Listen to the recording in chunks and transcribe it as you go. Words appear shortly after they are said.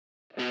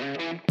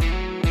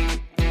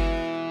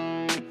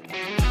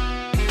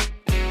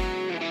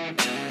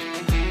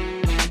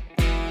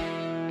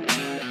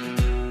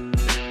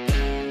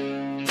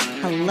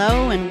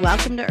Hello and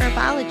welcome to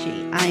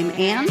Herbology. I'm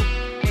Anne.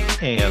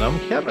 And I'm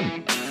Kevin.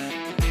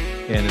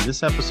 And in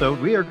this episode,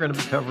 we are going to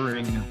be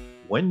covering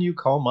When You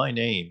Call My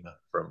Name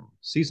from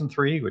season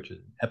 3, which is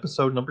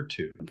episode number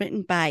 2.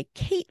 Written by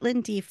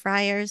Caitlin D.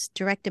 Friars,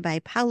 directed by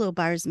Paulo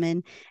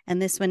Barzman, and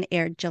this one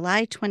aired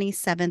July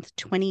 27th,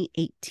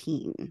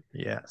 2018.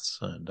 Yes,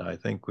 and I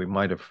think we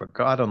might have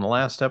forgot on the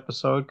last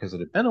episode because it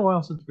had been a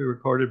while since we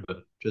recorded,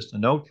 but just a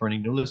note for any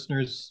new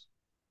listeners,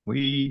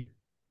 we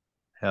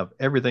have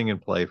everything in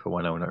play for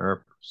Winona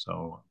Earp.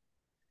 So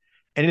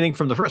anything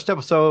from the first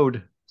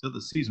episode to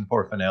the season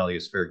 4 finale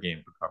is fair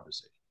game for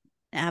conversation.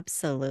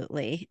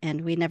 Absolutely. And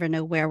we never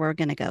know where we're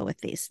going to go with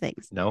these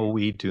things. No,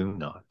 we do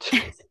not.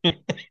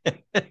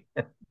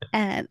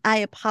 And I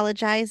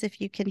apologize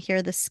if you can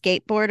hear the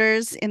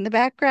skateboarders in the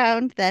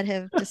background that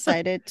have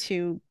decided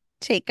to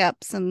take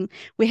up some.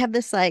 We have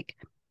this,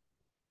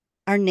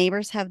 our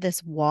neighbors have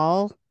this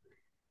wall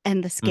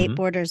and the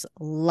skateboarders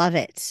love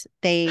it.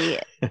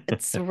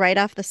 It's right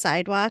off the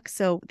sidewalk.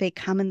 So they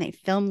come and they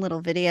film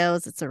little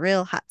videos. It's a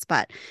real hot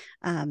spot.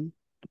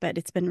 But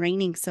it's been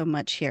raining so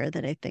much here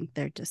that I think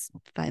they're just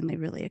finally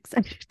really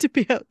excited to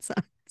be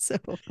outside. So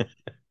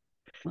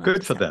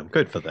good for them.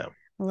 Good for them.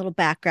 A little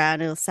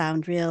background. It'll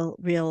sound real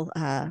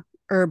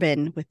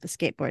urban with the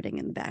skateboarding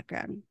in the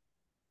background.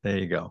 There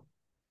you go.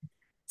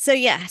 So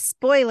yeah,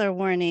 spoiler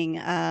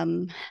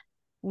warning.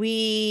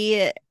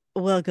 We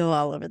will go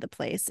all over the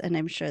place, and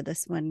I'm sure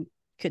this one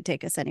could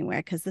take us anywhere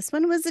because this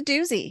one was a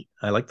doozy.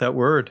 I like that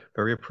word.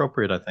 Very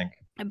appropriate, I think.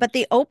 But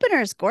the opener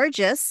is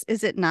gorgeous,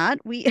 is it not?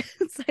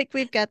 It's like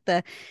we've got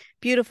the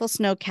beautiful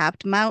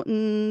snow-capped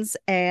mountains,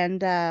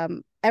 and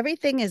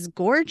everything is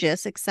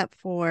gorgeous except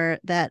for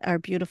that our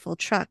beautiful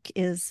truck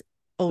is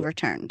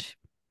overturned.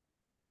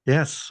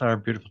 Yes, our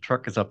beautiful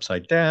truck is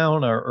upside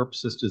down. Our Earp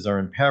sisters are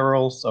in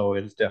peril, so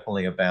it is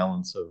definitely a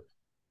balance of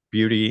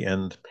beauty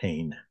and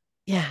pain.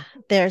 Yeah,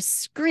 there's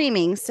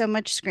screaming, so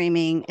much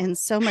screaming, and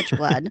so much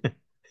blood.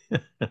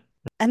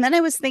 And then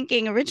I was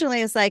thinking originally,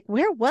 I was like,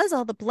 where was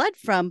all the blood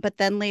from? But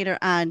then later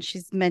on,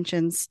 she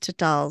mentions to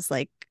Dolls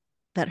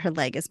that her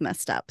leg is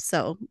messed up.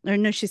 So, or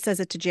no, she says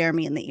it to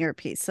Jeremy in the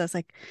earpiece. So I was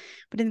like,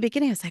 but in the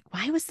beginning, I was like,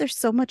 why was there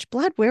so much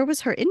blood? Where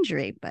was her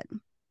injury? But I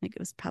think it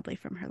was probably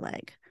from her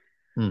leg.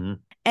 Mm-hmm.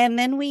 And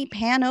then we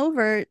pan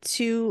over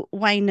to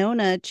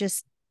Winona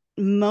just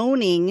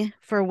moaning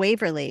for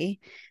Waverly.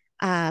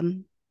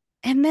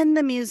 And then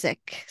the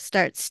music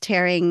starts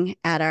tearing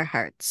at our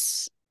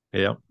hearts.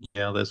 Yeah,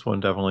 this one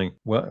definitely.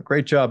 Well,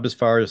 great job as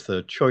far as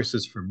the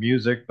choices for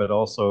music, but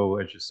also,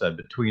 as you said,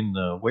 between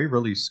the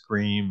Waverly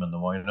scream and the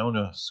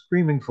Winona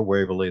screaming for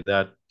Waverly,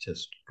 that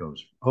just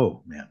goes,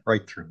 oh man,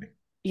 right through me.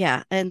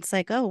 Yeah, and it's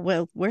like, oh,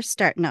 well, we're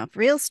starting off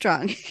real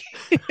strong.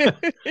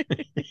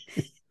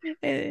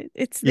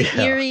 It's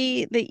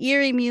the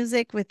eerie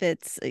music with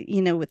its,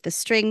 with the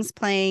strings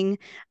playing.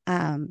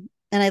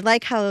 And I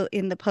like how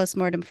in the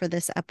postmortem for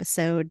this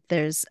episode,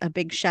 there's a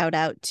big shout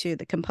out to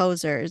the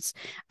composers,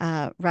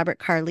 Robert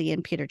Carley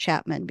and Peter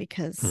Chapman,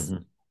 because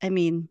I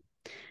mean,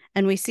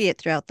 and we see it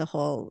throughout the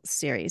whole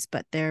series,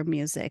 but their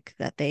music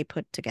that they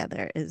put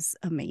together is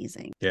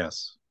amazing.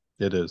 Yes,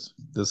 it is.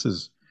 This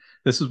is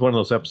one of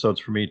those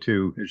episodes for me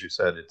too. As you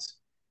said,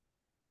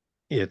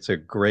 it's a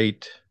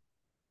great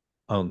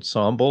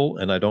ensemble,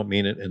 and I don't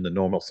mean it in the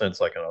normal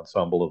sense like an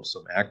ensemble of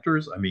some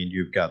actors. I mean,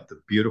 you've got the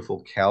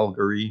beautiful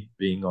Calgary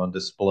being on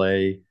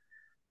display,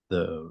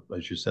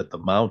 as you said, the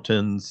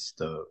mountains,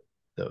 the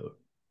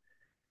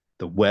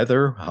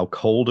weather, how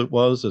cold it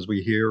was, as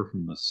we hear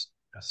from the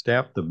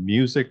staff, the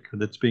music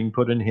that's being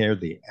put in here,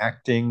 the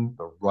acting,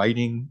 the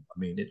writing. I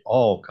mean, it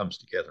all comes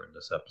together in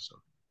this episode.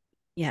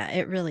 Yeah,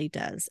 it really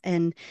does.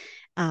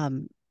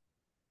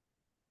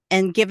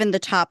 And given the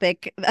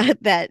topic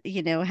that,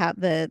 have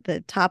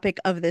the topic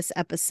of this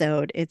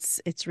episode,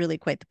 it's really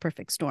quite the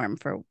perfect storm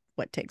for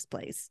what takes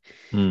place.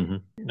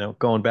 Mm-hmm.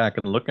 Going back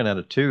and looking at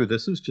it too,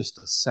 this is just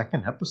the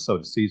second episode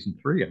of season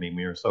 3. I mean,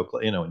 we were so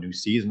close, a new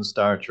season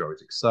starts. You're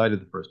always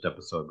excited. The first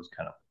episode was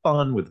kind of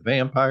fun with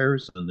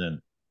vampires, and then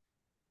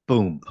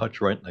boom, punch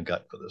right in the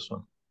gut for this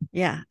one.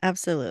 Yeah,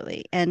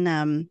 absolutely. And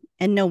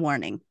no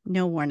warning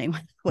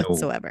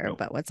whatsoever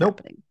about what's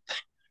happening.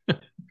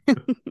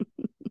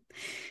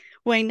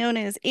 Winona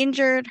is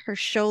injured. Her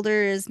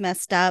shoulder is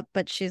messed up,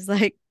 but she's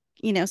like,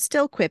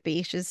 still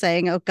quippy. She's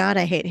saying, oh God,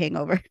 I hate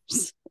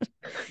hangovers.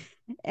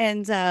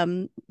 And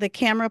the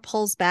camera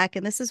pulls back.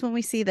 And this is when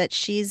we see that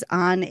she's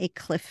on a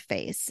cliff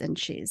face and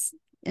she's,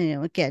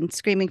 again,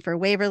 screaming for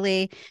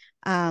Waverly,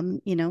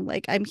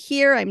 like, I'm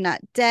here, I'm not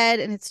dead.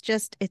 And it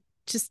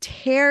just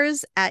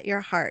tears at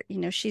your heart.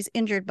 She's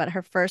injured, but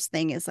her first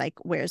thing is like,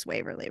 where's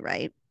Waverly,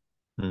 right?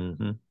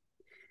 Mm-hmm.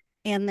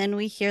 And then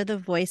we hear the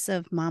voice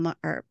of Mama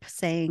Earp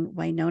saying,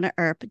 Winona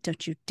Earp,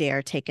 don't you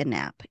dare take a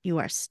nap. You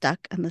are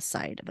stuck on the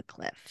side of a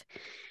cliff.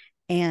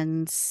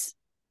 And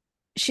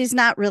she's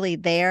not really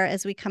there,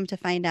 as we come to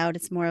find out.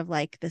 It's more of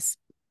like this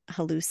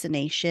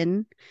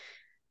hallucination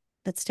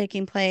that's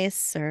taking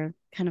place, or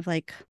kind of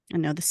like,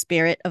 the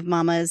spirit of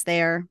Mama is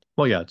there.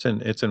 Well, yeah,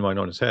 it's in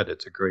Winona's head.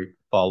 It's a great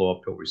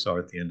follow-up to what we saw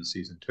at the end of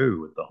season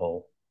 2 with the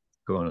whole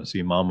going to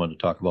see Mama to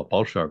talk about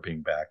Bulshar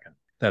being back and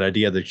that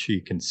idea that she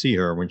can see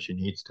her when she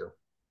needs to.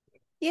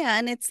 Yeah,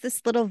 and it's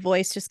this little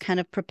voice just kind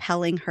of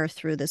propelling her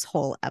through this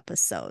whole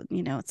episode.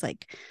 It's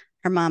like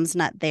her mom's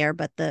not there,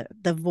 but the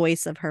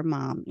voice of her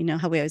mom. You know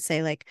how we always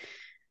say like,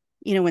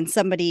 when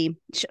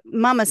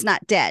mama's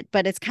not dead,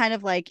 but it's kind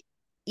of like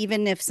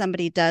even if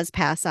somebody does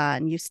pass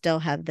on, you still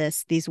have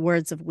these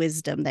words of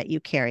wisdom that you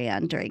carry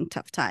on during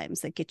tough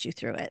times that get you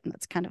through it. And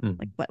that's kind of like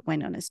Mm-hmm. what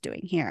Winona's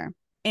doing here.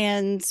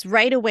 And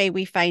right away,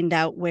 we find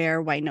out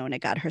where Winona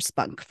got her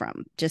spunk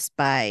from just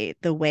by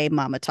the way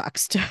Mama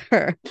talks to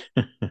her.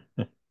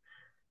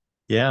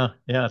 Yeah,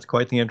 yeah, it's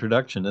quite the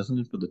introduction, isn't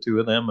it, for the two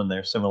of them and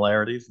their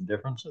similarities and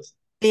differences?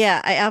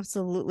 Yeah, I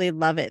absolutely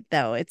love it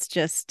though.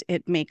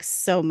 It makes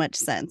so much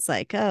sense.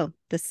 Like, oh,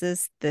 this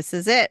is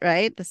it,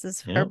 right? This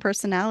is her Yeah,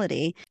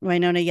 personality.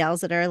 Winona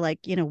yells at her, like,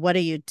 what are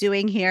you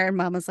doing here? And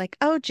Mama's like,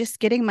 oh, just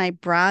getting my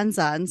bronze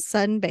on,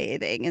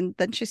 sunbathing. And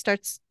then she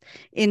starts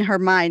in her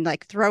mind,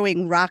 like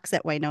throwing rocks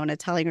at Winona,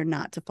 telling her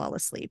not to fall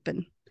asleep.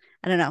 And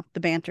I don't know, the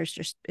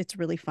banter's it's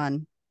really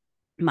fun.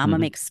 Mama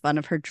hmm, makes fun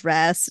of her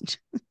dress.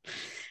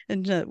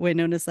 And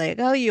Winona's like,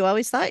 oh, you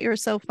always thought you were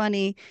so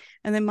funny.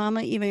 And then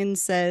Mama even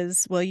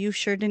says, well, you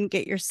sure didn't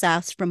get your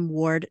sass from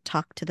Ward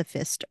Talk to the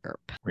Fist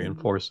Erp.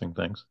 reinforcing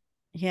things.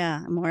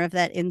 Yeah, more of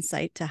that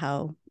insight to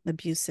how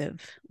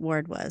abusive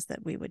Ward was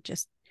that we would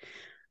just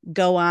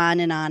go on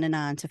and on and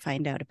on to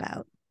find out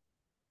about.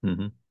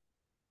 Hmm.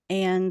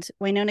 And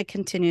Winona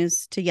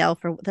continues to yell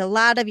for a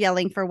lot of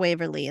yelling for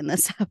Waverly in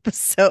this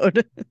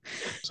episode.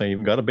 So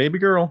you've got a baby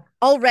girl.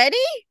 Already?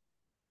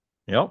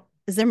 Yep.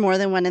 Is there more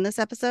than one in this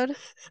episode?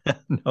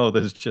 No,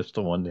 there's just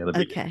the one near the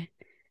beginning. Okay.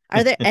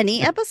 Are there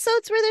any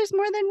episodes where there's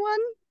more than one?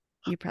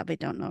 You probably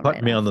don't know Put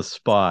right me on off. the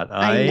spot.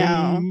 I I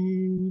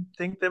know.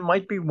 think there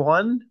might be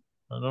one.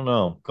 I don't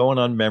know. Going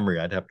on memory,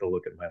 I'd have to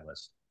look at my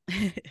list.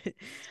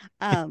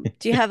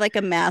 Do you have like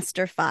a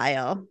master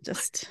file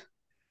just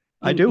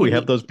I in do. We in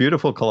have the those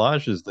beautiful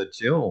collages that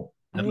Jill,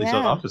 Oh Emily's yeah.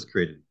 office,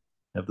 created.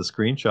 Have the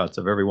screenshots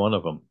of every one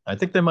of them. I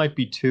think there might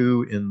be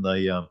two in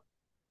the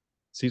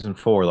season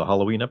 4, the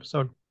Halloween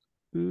episode.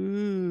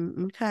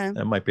 Okay.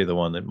 That might be the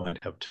one that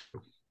might have two.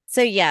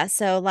 So yeah,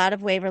 so a lot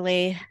of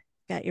Waverly,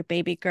 got your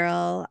baby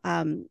girl.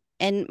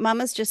 And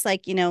Mama's just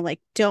like, like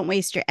don't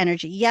waste your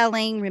energy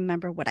yelling.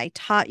 Remember what I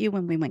taught you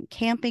when we went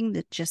camping,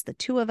 that just the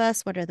two of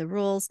us. What are the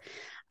rules?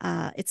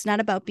 It's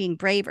not about being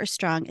brave or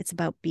strong, it's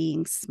about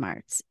being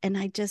smart. And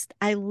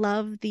I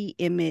love the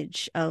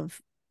image of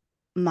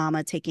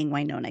Mama taking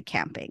Winona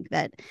camping.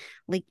 That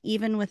like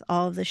even with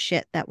all of the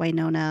shit that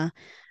Winona,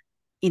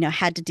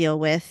 had to deal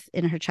with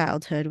in her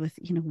childhood with,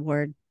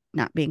 Ward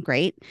not being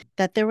great,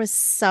 that there was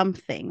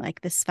something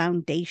like this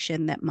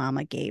foundation that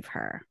Mama gave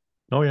her.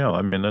 Oh yeah,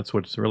 I mean that's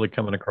what's really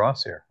coming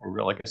across here.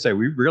 Like I say,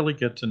 we really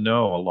get to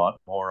know a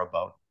lot more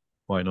about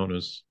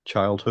Winona's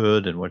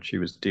childhood and what she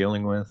was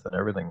dealing with and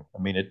everything.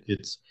 I mean,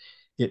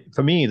 it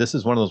for me. This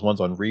is one of those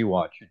ones on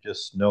rewatch. You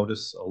just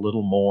notice a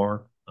little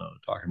more.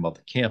 Talking about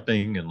the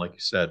camping and, like you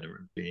said,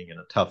 being in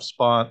a tough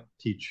spot,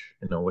 teach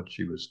what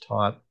she was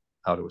taught,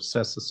 how to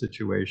assess the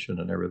situation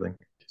and everything.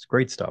 It's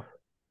great stuff.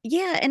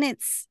 Yeah, and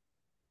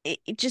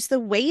just the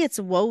way it's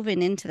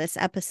woven into this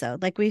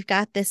episode. Like we've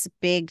got this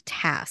big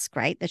task,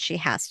 right, that she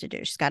has to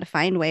do. She's got to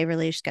find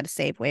Waverly, she's got to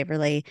save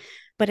Waverly,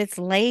 but it's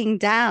laying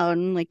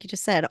down, like you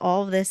just said,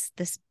 all of this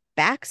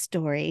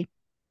backstory,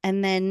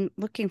 and then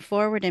looking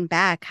forward and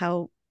back,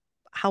 how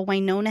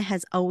Winona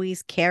has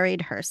always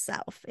carried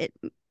herself.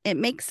 It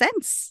makes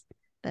sense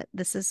that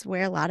this is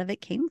where a lot of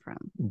it came from.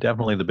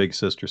 Definitely the big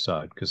sister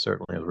side, because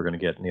certainly as we're going to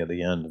get near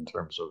the end in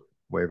terms of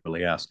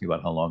Waverly asking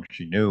about how long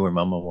she knew her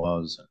mama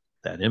was,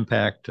 that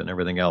impact and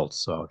everything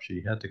else. So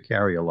she had to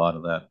carry a lot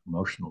of that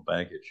emotional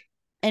baggage.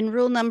 And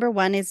rule number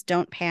one is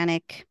don't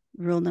panic.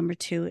 Rule number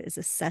two is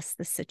assess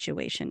the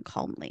situation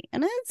calmly.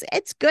 And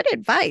it's good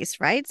advice,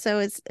 right? So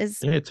as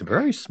Yeah, it's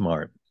very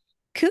smart.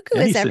 cuckoo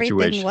Any as everything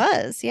situation.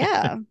 was,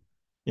 yeah.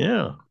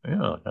 Yeah,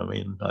 yeah. I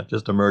mean, not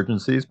just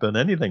emergencies, but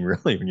anything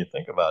really when you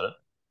think about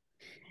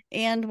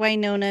And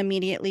Winona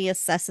immediately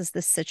assesses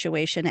the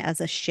situation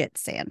as a shit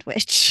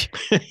sandwich.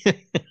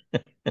 it.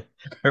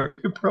 Very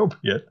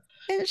appropriate.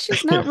 And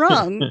she's not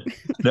wrong.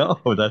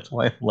 No, that's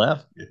why I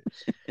left.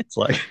 It's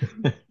like,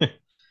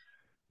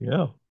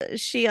 yeah.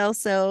 She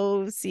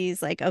also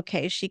sees like,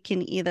 okay, she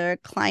can either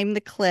climb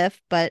the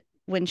cliff, but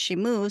when she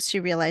moves, she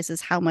realizes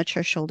how much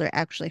her shoulder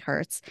actually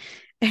hurts.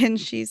 And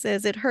she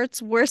says, it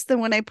hurts worse than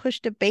when I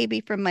pushed a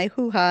baby from my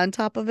hoo ha on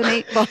top of an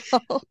 8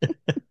 ball.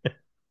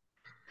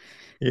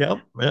 Yep,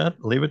 yeah,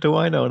 leave it to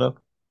Winona.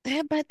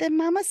 But then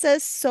Mama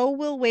says, so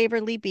will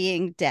Waverly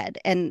being dead.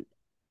 And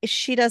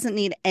she doesn't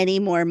need any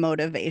more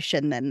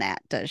motivation than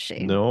that, does she?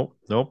 No,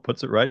 no,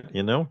 puts it right,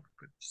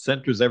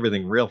 centers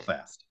everything real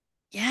fast.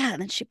 Yeah.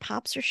 And then she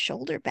pops her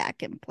shoulder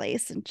back in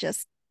place and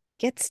just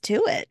gets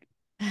to it.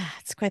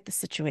 It's quite the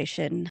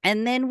situation.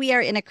 And then we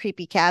are in a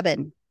creepy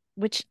cabin,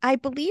 which I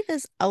believe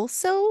is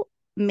also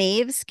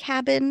Maeve's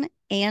cabin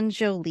and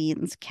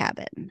Jolene's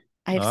cabin.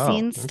 I've Oh,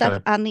 seen stuff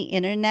okay. on the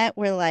internet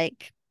where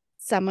like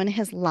someone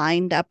has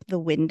lined up the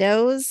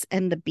windows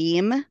and the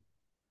beam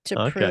to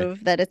Okay.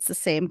 prove that it's the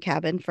same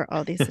cabin for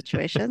all these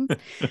situations,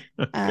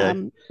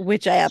 Okay.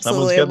 which I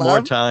Someone's absolutely got more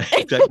love. time,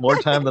 got more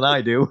time than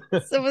I do.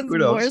 Someone's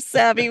more Kudos.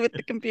 savvy with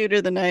the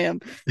computer than I am.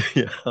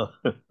 Yeah.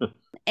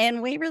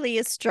 And Waverly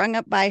is strung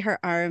up by her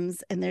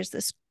arms, and there's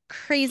this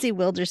crazy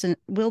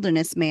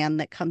wilderness man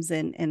that comes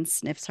in and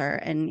sniffs her.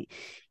 And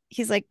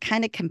he's like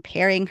kind of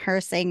comparing her,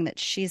 saying that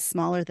she's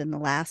smaller than the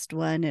last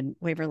one. And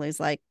Waverly's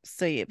like,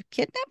 so you've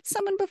kidnapped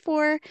someone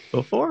before?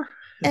 Before?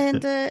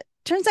 And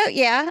turns out,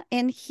 yeah.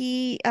 And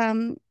he's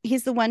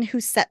the one who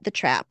set the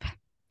trap.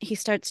 He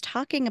starts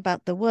talking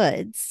about the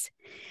woods.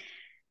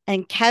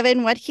 And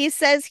Kevin, what he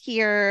says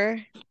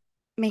here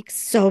makes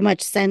so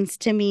much sense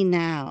to me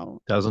now.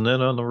 Doesn't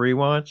it on the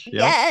rewatch? Yep.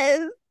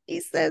 Yes. He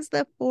says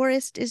the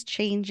forest is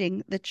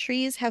changing. The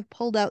trees have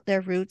pulled out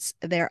their roots.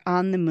 They're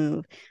on the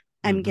move.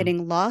 I'm Hmm.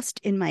 getting lost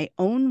in my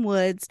own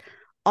woods.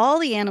 All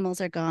the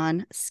animals are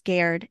gone,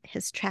 scared.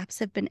 His traps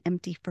have been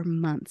empty for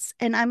months.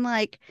 And I'm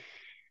like,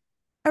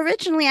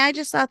 originally, I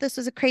just thought this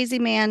was a crazy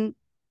man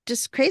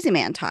Just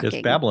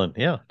talking. babbling.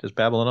 Yeah. Just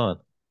babbling on.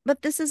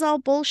 But this is all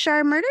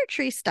Bullshar murder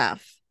tree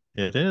stuff.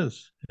 It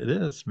is. It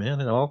is, man.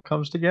 It all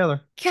comes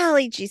together.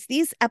 Golly geez,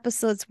 these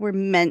episodes were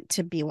meant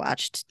to be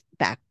watched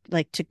back,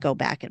 like to go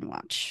back and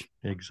watch.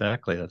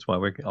 Exactly. That's why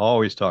we're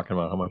always talking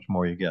about how much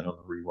more you get on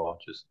the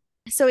rewatches.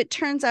 So it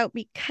turns out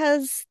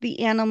because the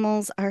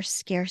animals are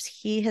scarce,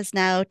 he has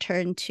now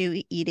turned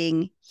to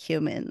eating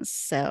humans.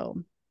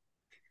 So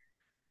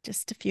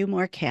just a few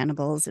more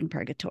cannibals in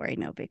purgatory,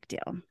 no big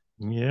deal.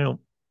 Yeah.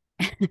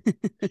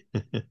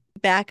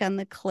 Back on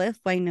the cliff,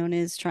 Winona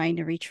is trying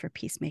to reach for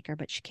Peacemaker,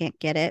 but she can't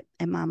get it.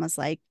 And Mama's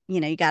like,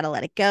 you got to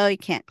let it go. You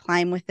can't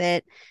climb with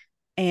it.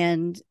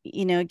 And,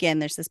 again,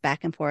 there's this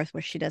back and forth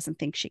where she doesn't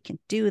think she can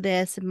do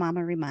this. And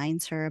Mama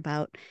reminds her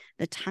about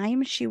the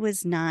time she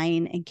was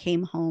 9 and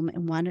came home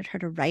and wanted her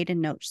to write a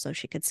note so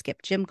she could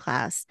skip gym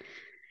class.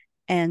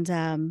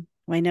 And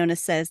Winona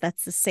says,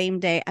 that's the same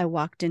day I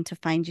walked in to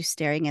find you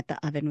staring at the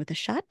oven with a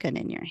shotgun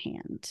in your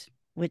hand,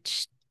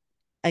 which,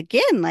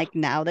 again, like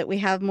now that we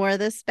have more of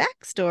this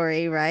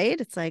backstory, right?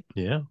 It's like,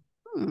 Yeah.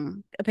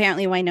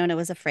 Apparently, Winona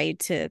was afraid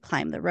to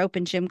climb the rope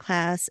in gym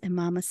class, and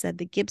Mama said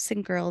the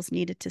Gibson girls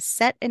needed to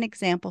set an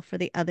example for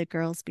the other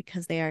girls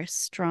because they are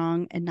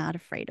strong and not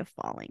afraid of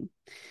falling.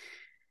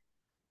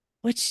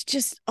 Which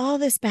just all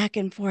this back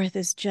and forth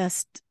is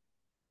just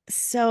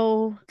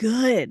so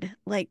good.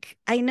 Like,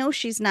 I know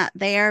she's not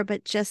there,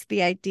 but just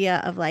the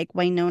idea of like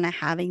Winona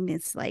having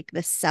this like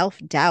the self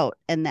doubt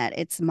and that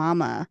it's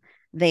Mama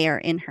there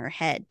in her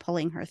head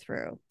pulling her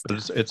through. It's But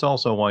it's tough. it's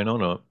also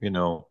Winona,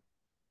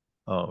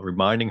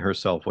 reminding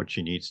herself what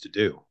she needs to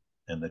do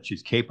and that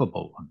she's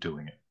capable of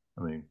doing it.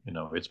 I mean,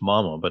 it's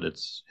Mama, but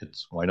it's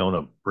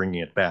Winona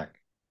bringing it back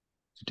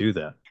to do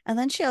that. And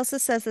then she also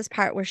says this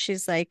part where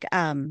she's like,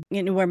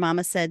 where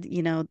Mama said,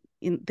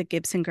 the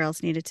Gibson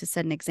girls needed to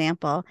set an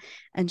example.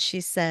 And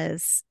she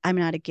says, I'm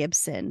not a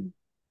Gibson.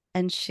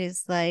 And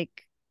she's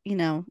like,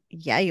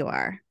 yeah, you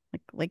are.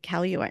 Like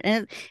how you are.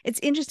 And it's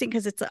interesting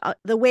because it's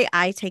the way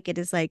I take it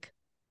is like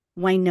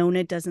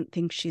Winona doesn't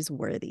think she's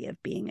worthy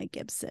of being a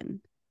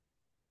Gibson.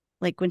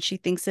 Like when she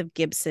thinks of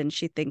Gibson,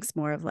 she thinks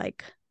more of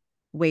like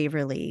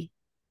Waverly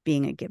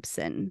being a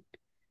Gibson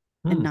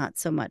and Hmm. not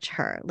so much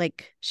her.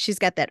 Like she's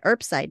got that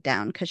ERP side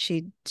down because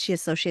she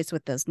associates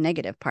with those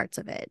negative parts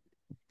of it.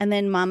 And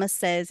then Mama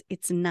says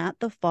it's not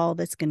the fall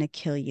that's going to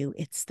kill you;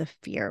 it's the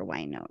fear,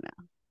 Winona.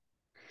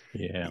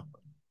 Yeah.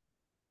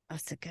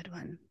 That's a good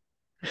one.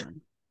 Good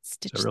one. It's a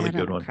Stitch really that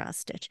on good a one. cross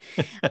stitch.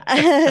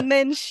 And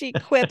then she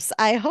quips,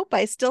 I hope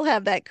I still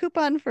have that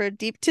coupon for a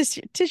deep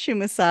tissue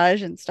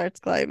massage and starts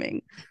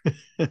climbing.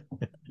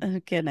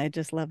 Again, I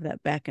just love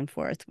that back and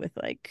forth with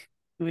like,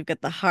 we've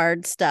got the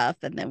hard stuff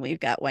and then we've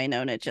got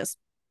Winona just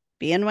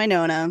being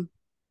Winona.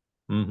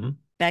 Hmm.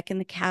 Back in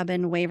the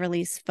cabin,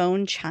 Waverly's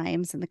phone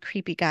chimes and the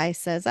creepy guy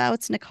says, oh,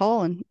 it's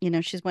Nicole.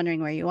 And, she's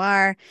wondering where you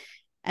are.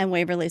 And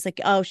Waverly's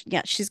like, oh,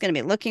 yeah, she's going to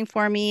be looking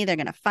for me. They're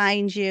going to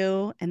find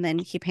you. And then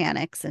he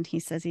panics and he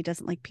says he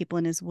doesn't like people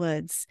in his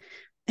woods.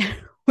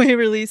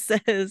 Waverly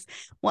says,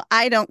 well,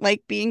 I don't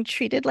like being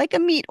treated like a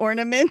meat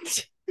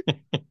ornament.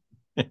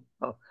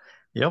 Oh,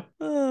 yep.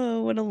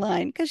 Oh, what a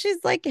line. Because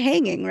she's like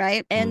hanging,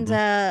 right? And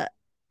Hmm.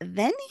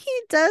 then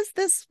he does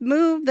this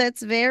move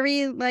that's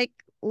very like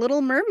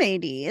Little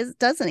Mermaidy,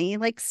 doesn't he?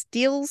 Like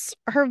steals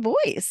her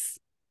voice.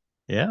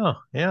 Yeah.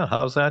 Yeah.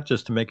 How's that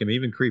just to make him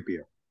even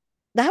creepier?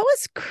 That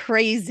was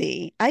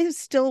crazy. I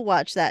still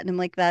watch that and I'm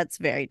like, that's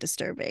very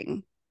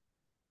disturbing.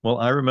 Well,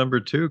 I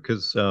remember too,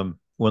 because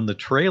when the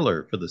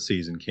trailer for the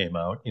season came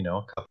out, a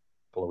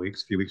couple of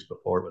weeks, a few weeks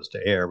before it was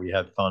to air, we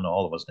had fun,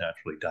 all of us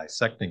naturally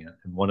dissecting it.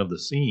 And one of the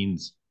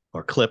scenes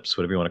or clips,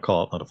 whatever you want to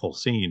call it, not a full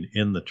scene,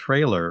 in the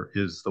trailer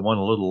is the one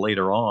a little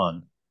later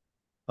on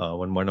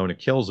when Winona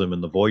kills him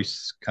and the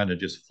voice kind of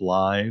just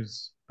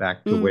flies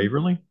back to Mm,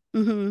 Waverly.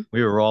 hmm.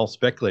 We were all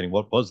speculating,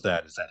 what was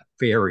that? Is that a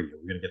fairy? Are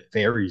we going to get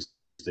fairies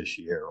this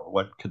year? Or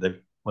what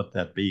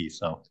that be?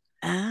 So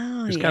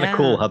Oh, it's kind of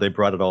cool yeah. how they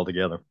brought it all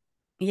together.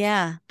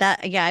 Yeah.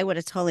 Yeah, I would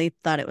have totally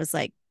thought it was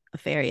like a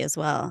fairy as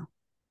well.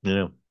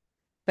 Yeah.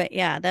 But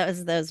yeah, that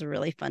was a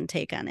really fun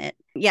take on it.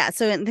 Yeah,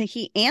 so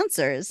he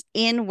answers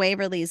in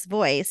Waverly's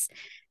voice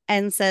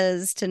and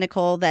says to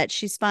Nicole that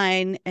she's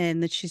fine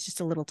and that she's just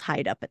a little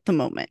tied up at the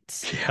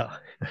moment. Yeah,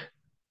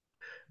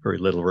 very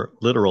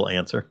literal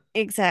answer.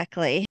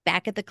 Exactly.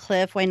 Back at the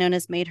cliff,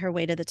 Winona's made her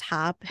way to the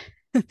top.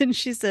 And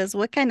she says,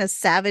 "What kind of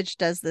savage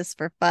does this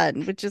for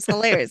fun?" Which is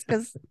hilarious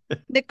because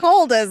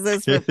Nicole does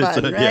this for It's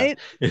fun, a yeah, right?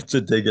 it's a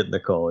dig at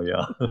Nicole.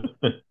 Yeah.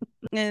 And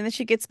then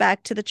she gets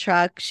back to the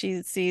truck.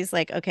 She sees,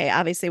 like, okay,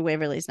 obviously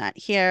Waverly's not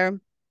here.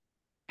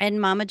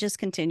 And Mama just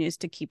continues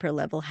to keep her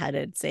level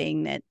headed,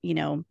 saying that,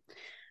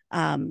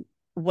 um,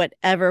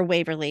 whatever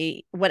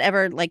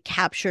like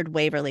captured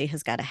Waverly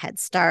has got a head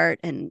start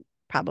and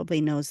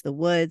probably knows the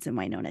woods, and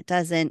Winona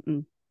doesn't.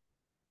 And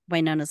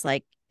Winona's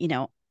like,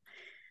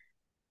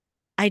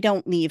 I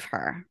don't leave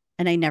her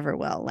and I never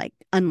will, like,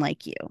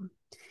 unlike you.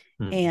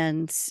 Hmm.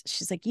 And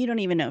she's like, you don't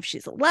even know if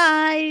she's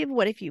alive.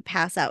 What if you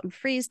pass out and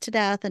freeze to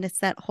death? And it's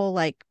that whole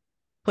like,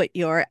 put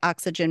your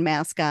oxygen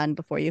mask on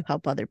before you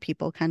help other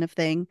people kind of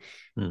thing.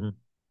 Hmm.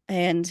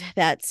 And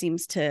that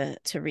seems to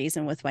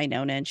reason with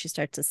Winona, and she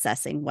starts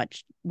assessing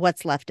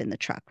what's left in the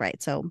truck,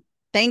 right? So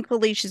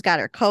thankfully she's got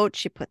her coat.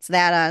 She puts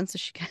that on so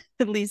she can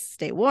at least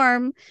stay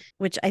warm,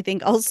 which I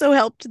think also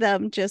helped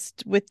them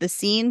just with the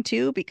scene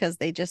too, because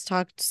they just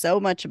talked so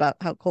much about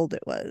how cold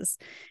it was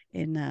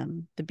in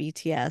the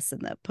BTS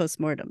and the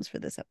postmortems for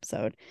this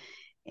episode.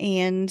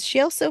 And she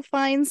also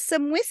finds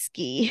some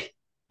whiskey.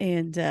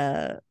 And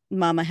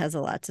Mama has a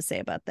lot to say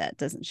about that,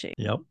 doesn't she?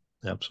 Yep,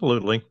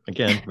 absolutely.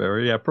 Again,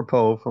 very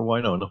apropos for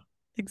Winona.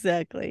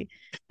 Exactly.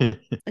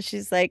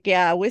 She's like,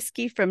 yeah,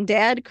 whiskey from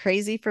dad,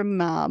 crazy from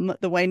mom.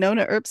 The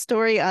Winona Earp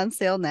story on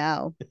sale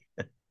now.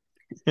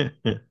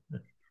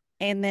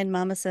 And then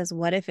Mama says,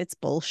 what if it's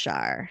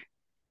Bullshar?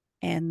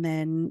 And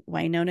then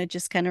Winona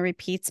just kind of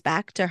repeats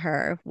back to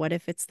her, what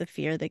if it's the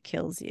fear that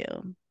kills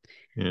you?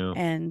 Yeah,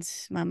 And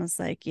Mama's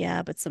like,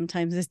 yeah, but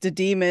sometimes it's the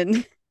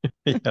demon.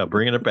 yeah,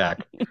 bringing it back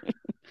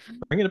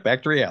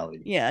to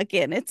reality. Yeah,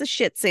 again, it's a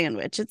shit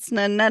sandwich. It's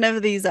none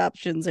of these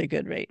options are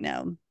good right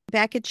now.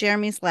 Back at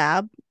Jeremy's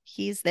lab,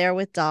 he's there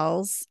with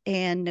dolls,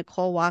 and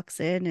Nicole walks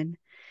in and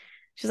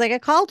she's like, I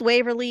called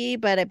Waverly,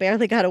 but I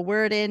barely got a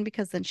word in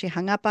because then she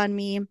hung up on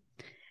me.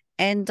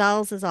 And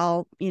Dolls is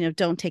all,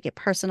 don't take it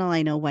personal.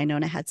 I know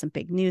Winona had some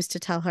big news to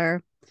tell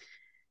her.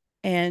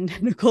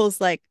 And Nicole's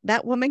like,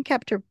 that woman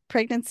kept her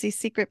pregnancy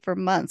secret for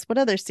months. What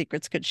other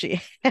secrets could she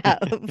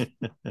have?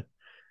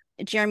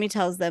 Jeremy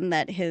tells them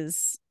that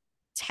his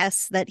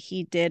tests that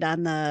he did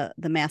on the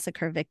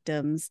massacre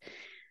victims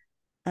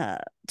uh,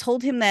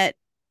 told him that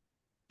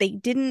they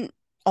didn't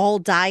all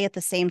die at the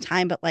same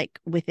time, but like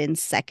within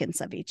seconds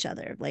of each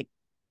other, like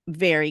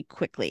very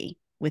quickly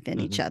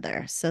within each Hmm.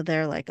 other. So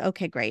they're like,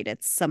 okay, great.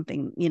 It's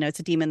something, it's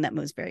a demon that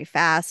moves very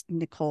fast.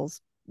 Nicole's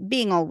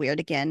being all weird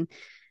again,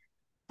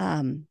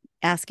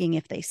 asking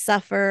if they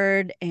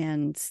suffered.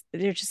 And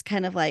they're just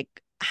kind of like,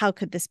 how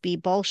could this be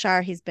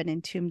Bolshar? He's been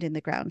entombed in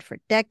the ground for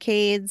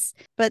decades.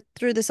 But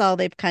through this all,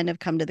 they've kind of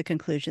come to the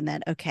conclusion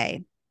that,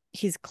 okay,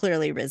 he's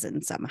clearly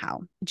risen somehow.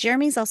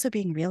 Jeremy's also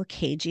being real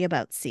cagey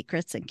about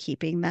secrets and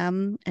keeping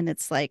them. And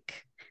it's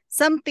like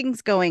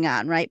something's going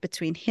on, right?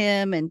 Between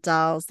him and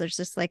Dolls. There's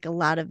just like a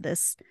lot of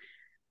this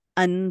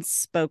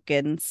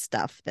unspoken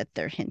stuff that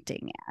they're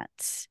hinting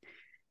at.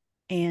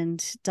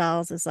 And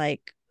Dolls is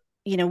like,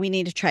 we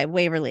need to try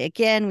Waverly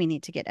again. We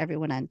need to get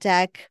everyone on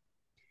deck.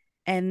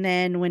 And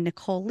then when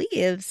Nicole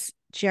leaves,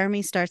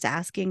 Jeremy starts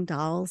asking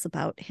Dolls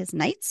about his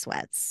night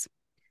sweats.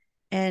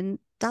 And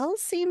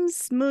Dolls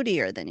seems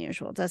moodier than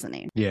usual, doesn't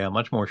he? Yeah,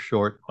 much more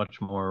short, much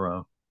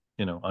more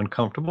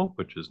uncomfortable,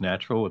 which is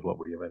natural with what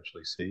we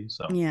eventually see.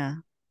 So, Yeah.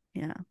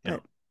 Yeah. yeah.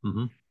 But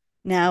Hmm.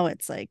 now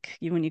it's like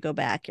when you go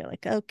back, you're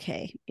like,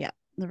 okay, yeah,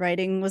 the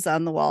writing was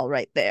on the wall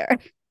right there.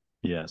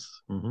 Yes.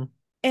 Hmm.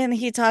 And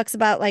he talks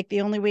about like the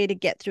only way to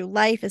get through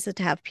life is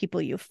to have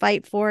people you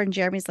fight for. And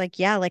Jeremy's like,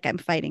 yeah, like I'm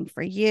fighting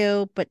for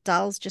you. But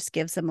Dolls just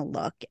gives him a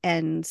look.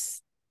 And,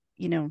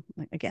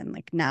 again,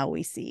 like now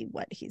we see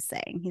what he's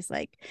saying.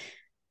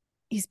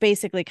 He's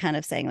basically kind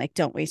of saying, like,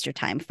 don't waste your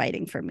time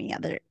fighting for me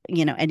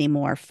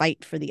anymore.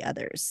 Fight for the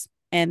others.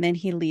 And then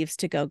he leaves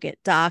to go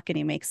get Doc, and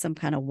he makes some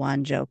kind of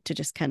wand joke to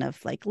just kind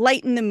of like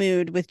lighten the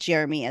mood with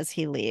Jeremy as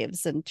he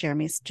leaves. And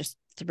Jeremy's just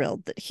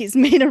thrilled that he's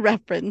made a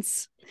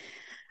reference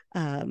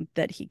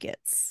that he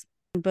gets.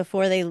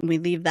 Before we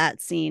leave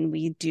that scene,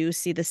 we do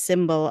see the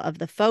symbol of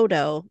the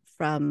photo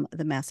from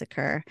the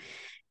massacre,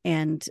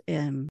 and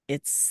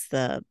it's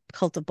the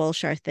cult of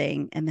Bolshar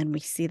thing. And then we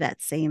see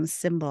that same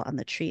symbol on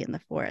the tree in the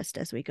forest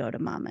as we go to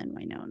Mama and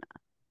Winona.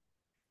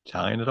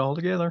 Tying it all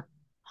together.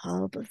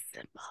 All the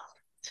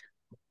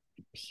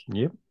symbols.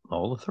 Yep,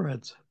 all the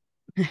threads.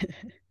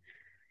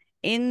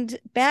 And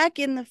back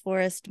in the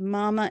forest,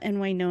 Mama and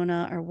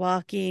Winona are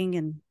walking,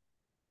 and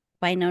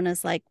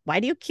Winona's like, why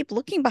do you keep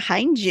looking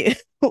behind you?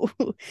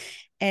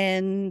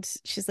 And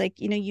she's like,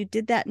 you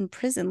did that in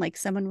prison, like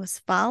someone was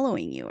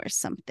following you or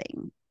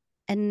something.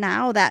 And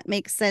now that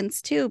makes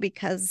sense too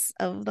because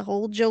of the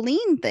whole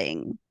Jolene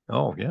thing.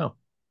 Oh, yeah.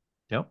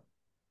 Yep.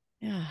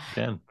 Yeah.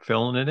 Again,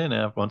 filling it in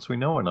once we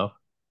know enough.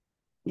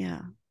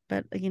 Yeah.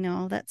 But,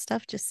 all that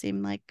stuff just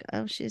seemed like,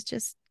 oh, she's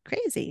just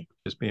crazy.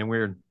 Just being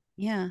weird.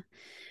 Yeah.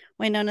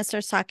 Winona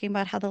starts talking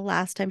about how the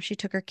last time she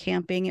took her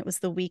camping, it was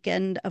the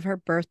weekend of her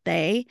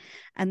birthday,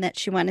 and that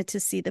she wanted to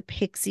see the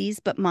Pixies,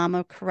 but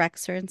Mama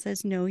corrects her and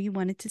says, no, you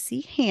wanted to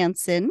see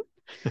Hanson.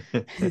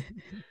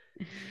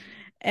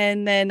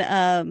 And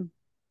then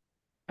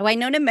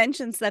Winona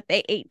mentions that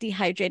they ate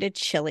dehydrated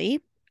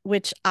chili,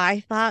 which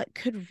I thought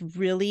could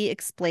really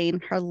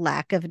explain her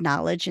lack of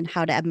knowledge in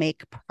how to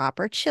make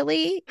proper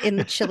chili in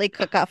the chili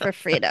cook-off for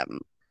freedom.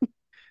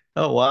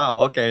 Oh wow.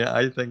 Okay.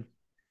 I think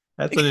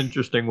that's an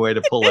interesting way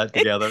to pull that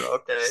together.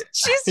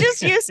 She's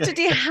just used to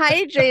Okay.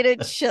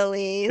 dehydrated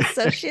chili,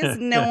 so she has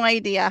no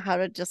idea how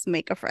to just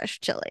make a fresh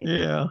chili.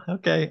 Yeah.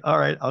 Okay. All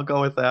right. I'll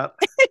go with that.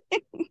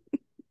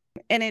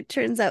 And it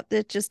turns out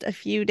that just a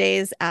few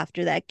days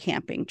after that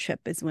camping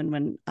trip is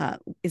when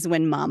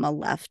Mama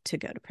left to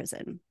go to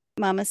prison.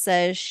 Mama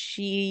says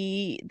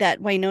that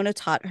Winona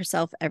taught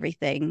herself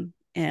everything,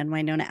 and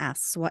Winona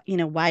asks,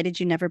 why did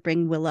you never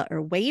bring Willa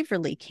or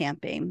Waverly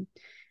camping?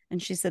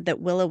 And she said that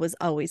Willa was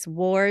always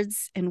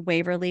Ward's and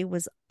Waverly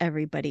was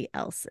everybody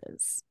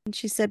else's. And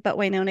she said, but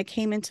Winona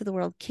came into the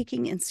world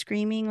kicking and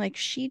screaming like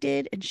she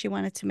did, and she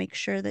wanted to make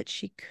sure that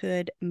she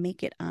could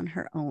make it on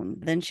her own.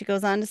 Then she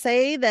goes on to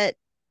say that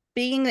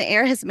being the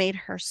heir has made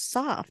her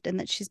soft and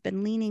that she's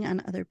been leaning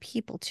on other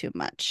people too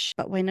much.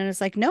 But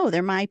Winona's like, no,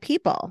 they're my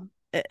people.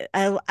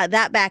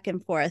 That back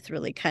and forth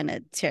really kind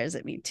of tears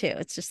at me too.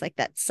 It's just like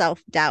that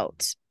self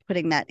doubt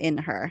putting that in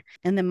her.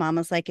 And then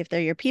Mama's like, if they're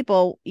your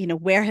people,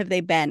 where have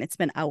they been? It's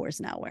been hours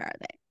now. Where are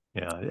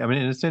they? Yeah. I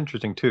mean, it's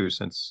interesting too,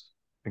 since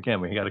again,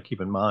 we got to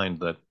keep in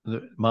mind that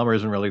Mama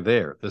isn't really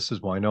there. This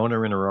is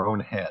Winona in her own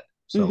head.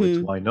 So it's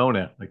Mm-hmm.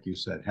 Winona, like you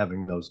said,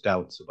 having those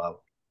doubts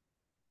about,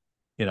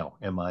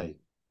 am I,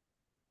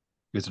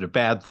 is it a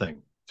bad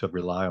thing to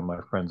rely on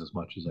my friends as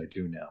much as I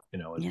do now?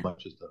 As Yeah.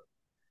 much as the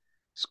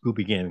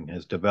Scooby Gang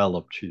has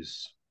developed,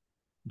 it's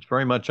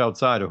very much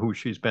outside of who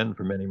she's been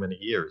for many, many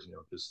years,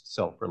 just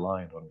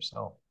self-reliant on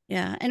herself.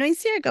 Yeah. And we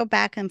see her go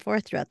back and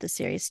forth throughout the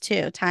series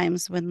too.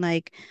 Times when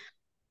like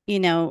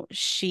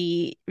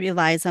she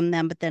relies on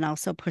them, but then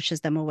also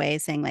pushes them away,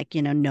 saying, like,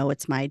 no,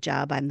 it's my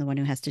job. I'm the one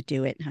who has to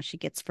do it. And how she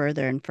gets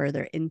further and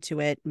further into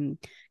it and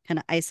kind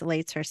of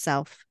isolates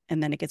herself.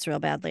 And then it gets real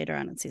bad later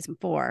on in season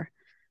 4.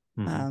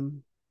 Mm-hmm.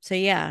 So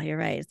yeah, you're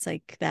right. It's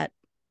like that.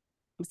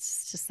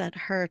 It's just that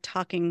her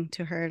talking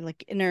to her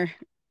like inner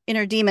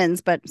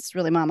demons, but it's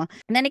really Mama.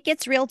 And then it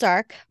gets real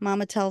dark.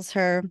 Mama tells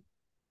her,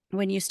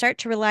 when you start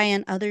to rely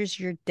on others,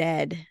 you're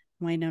dead.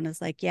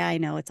 Winona's like, yeah, I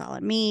know, it's all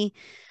on me.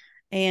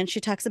 And she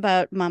talks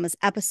about Mama's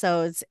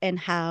episodes and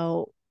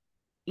how,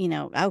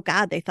 oh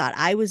God, they thought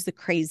I was the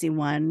crazy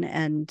one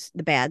and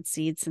the bad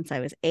seed since I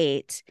was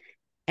 8.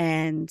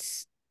 And,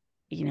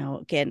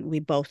 again, we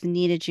both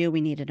needed you. We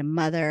needed a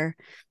mother.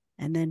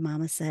 And then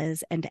Mama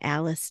says, and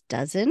Alice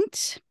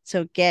doesn't.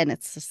 So again,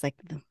 it's just like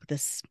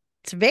this,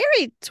 it's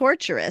very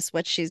torturous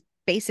what she's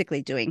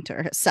basically doing to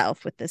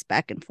herself with this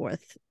back and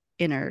forth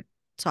inner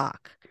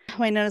talk.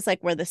 Winona's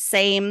like, we're the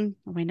same.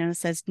 Winona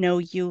says, no,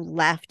 you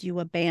left. You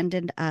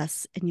abandoned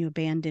us and you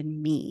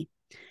abandoned me.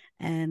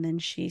 And then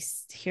she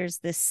hears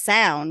this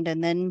sound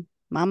and then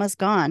Mama's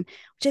gone,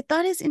 which I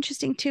thought is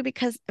interesting too,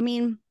 because I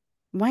mean,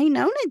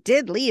 Winona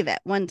did leave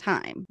at one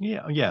time.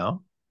 Yeah, yeah,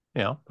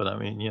 yeah. But I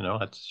mean,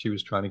 she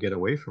was trying to get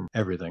away from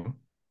everything,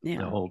 the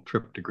Yeah. whole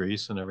trip to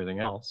Greece and everything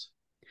else.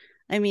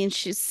 I mean,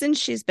 since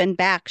she's been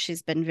back,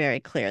 she's been very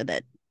clear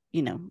that,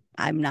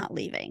 I'm not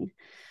leaving.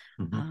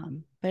 Mm-hmm.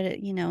 But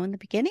in the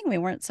beginning we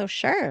weren't so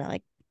sure.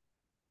 Like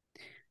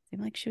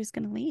seemed like she was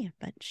gonna leave,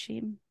 but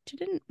she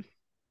didn't.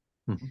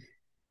 Mm-hmm.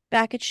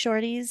 Back at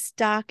Shorty's,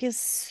 Doc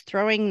is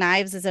throwing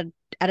knives at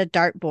a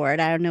dartboard.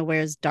 I don't know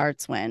where his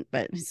darts went,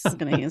 but he's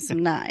gonna use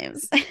some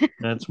knives.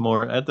 That's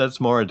more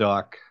a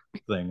Doc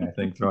thing, I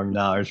think, throwing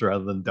knives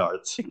rather than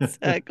darts.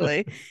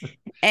 Exactly.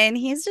 And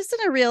he's just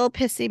in a real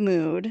pissy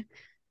mood.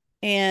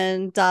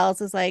 And Dolls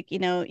is like,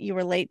 you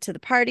were late to the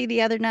party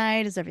the other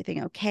night. Is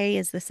everything okay?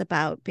 Is this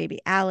about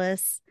baby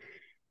Alice?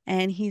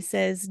 And he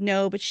says,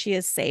 no, but she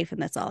is safe, and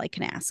that's all I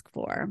can ask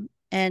for.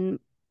 And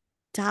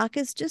Doc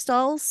is just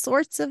all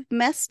sorts of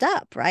messed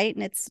up, right?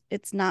 And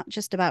it's not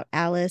just about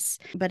Alice,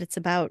 but it's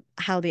about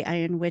how the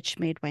Iron Witch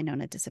made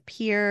Winona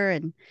disappear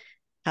and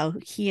how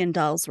he and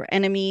Dolls were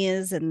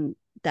enemies, and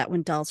that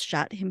when Dolls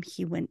shot him,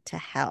 he went to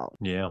hell.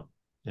 Yeah.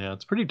 Yeah,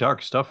 it's pretty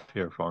dark stuff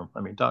here for him.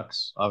 I mean,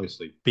 Doc's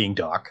obviously being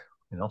Doc,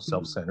 Mhm.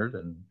 self-centered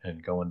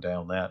and going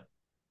down that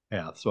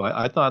path. So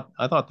I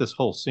thought this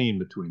whole scene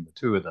between the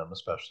two of them,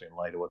 especially in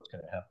light of what's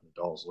going to happen to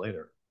Dolls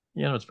later,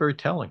 it's very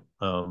telling.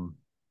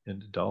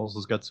 And Dolls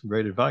has got some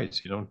great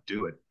advice. You don't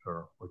do it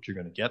for what you're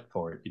going to get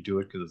for it. You do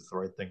it because it's the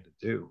right thing to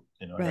do.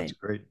 And that's Right,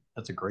 great.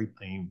 That's a great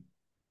theme,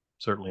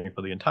 certainly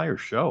for the entire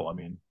show. I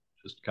mean,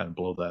 just kind of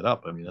blow that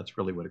up. I mean, that's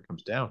really what it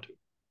comes down to.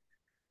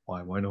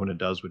 Why Winona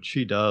does what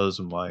she does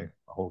and why a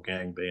whole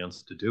gang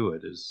bands to do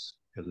it is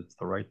because it's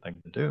the right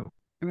thing to do.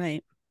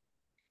 right.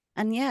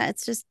 And yeah,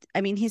 it's just,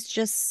 I mean, he's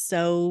just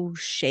so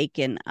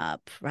shaken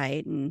up,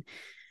 right? And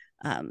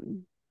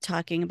um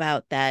talking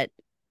about that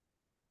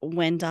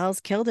when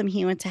Dolls killed him,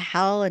 he went to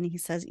hell, and he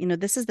says,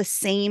 this is the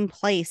same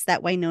place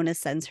that Winona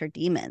sends her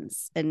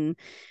demons. And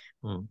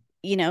Mm.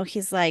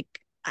 he's like,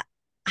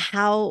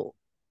 how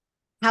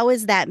how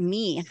is that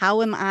me?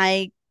 How am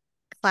I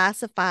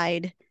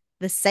classified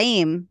the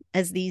same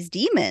as these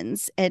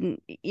demons? And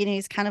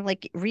he's kind of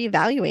like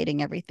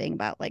reevaluating everything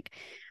about like,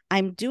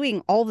 I'm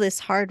doing all this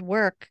hard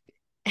work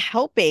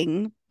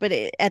helping, but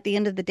at the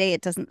end of the day,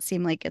 it doesn't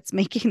seem like it's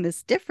making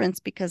this difference,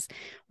 because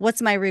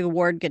what's my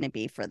reward going to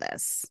be for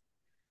this?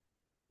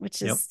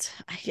 Which Yep. is,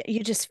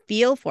 you just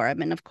feel for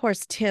him. And of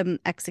course, Tim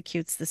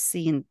executes the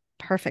scene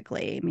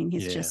perfectly. I mean,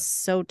 he's Yeah.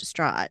 just so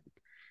distraught.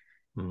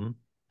 Hmm.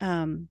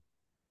 Um,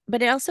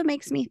 but it also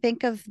makes me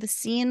think of the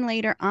scene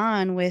later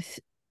on with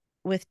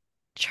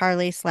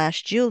Charlie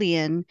slash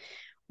Julian,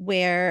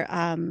 where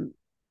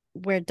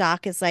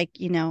Doc is like,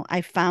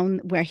 I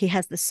found, where he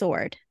has the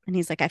sword, and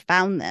he's like, I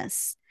found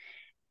this.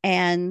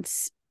 And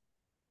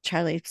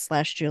Charlie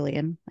slash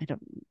Julian, I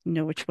don't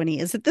know which one he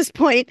is at this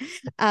point.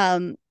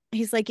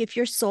 He's like, if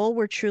your soul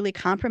were truly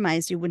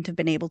compromised, you wouldn't have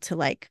been able to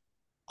like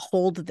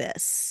hold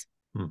this.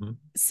 Hmm.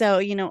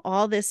 So,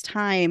 all this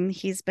time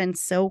he's been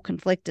so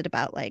conflicted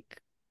about like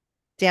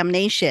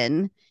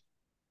damnation.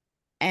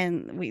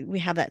 And we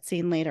have that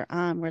scene later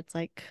on where it's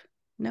like,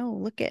 no,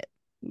 look it,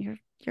 you're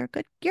a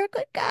good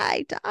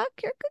guy, Doc.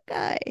 You're a good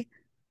guy.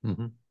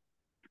 Hmm.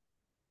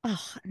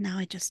 Oh, now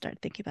I just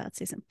started thinking about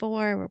season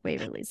 4 where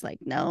Waverly's like,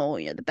 no,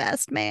 you're the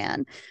best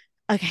man.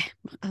 Okay,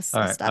 I'll All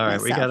stop right.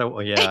 We myself. gotta.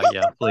 Well, yeah,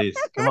 yeah. Please,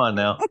 come on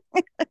now.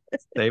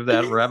 Save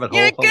that rabbit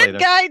You're hole a for good later.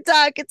 guy,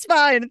 Doc. It's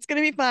fine. It's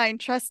gonna be fine.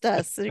 Trust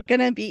us.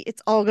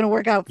 It's all gonna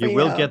work out for You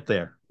will you. get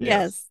there.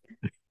 Yes.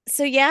 Yes.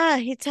 So yeah,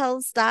 he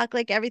tells Doc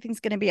like everything's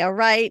gonna be all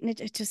right. And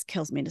it just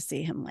kills me to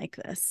see him like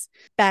this.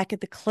 Back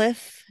at the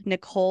cliff,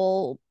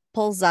 Nicole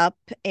pulls up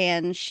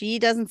and she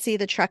doesn't see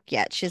the truck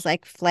yet. She's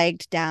like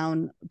flagged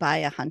down by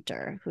a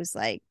hunter who's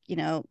like,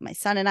 my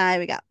son and I,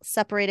 we got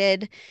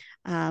separated.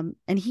 And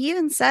he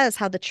even says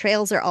how the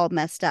trails are all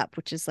messed up,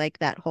 which is like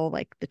that whole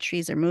like the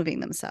trees are moving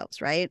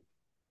themselves, right?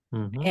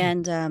 Hmm.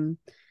 And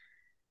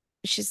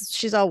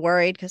she's all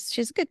worried because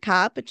she's a good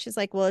cop, and she's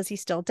like, well, is he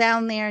still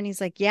down there? And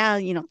he's like, yeah,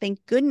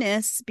 thank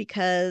goodness,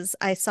 because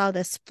I saw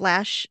this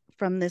flash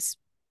from this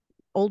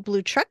old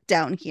blue truck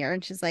down here.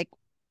 And she's like,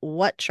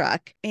 what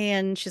truck?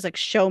 And she's like,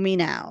 show me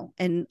now.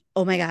 And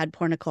oh my god,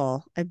 poor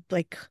Nicole. I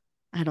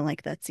don't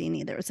like that scene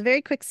either. It was a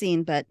very quick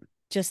scene, but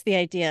just the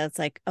idea, it's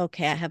like,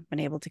 okay, I haven't been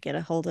able to get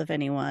a hold of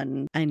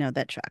anyone. I know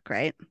that truck,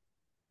 right?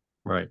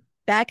 Right.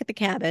 Back at the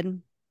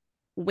cabin,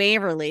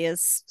 Waverly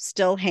is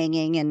still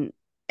hanging, and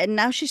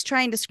now she's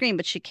trying to scream,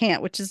 but she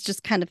can't, which is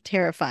just kind of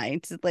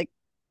terrifying to like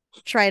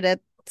try to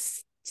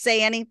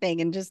say anything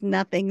and just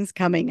nothing's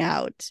coming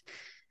out.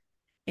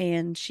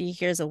 And she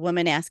hears a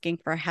woman asking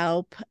for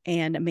help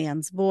and a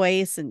man's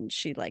voice, and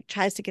she like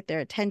tries to get their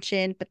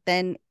attention, but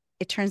then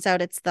it turns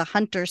out it's the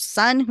hunter's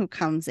son who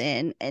comes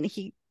in, and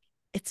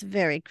it's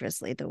very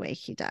grisly the way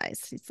he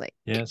dies. He's like,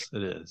 Yes,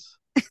 it is.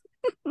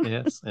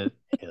 Yes, it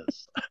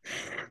is.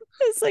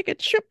 it's like a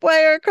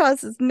tripwire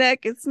across his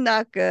neck. It's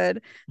not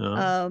good. No.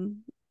 Um,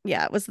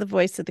 yeah, it was the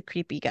voice of the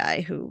creepy guy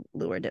who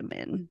lured him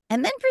in.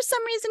 And then for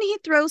some reason he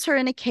throws her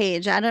in a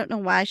cage. I don't know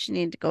why she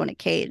needed to go in a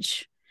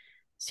cage.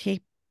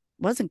 She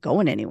wasn't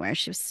going anywhere.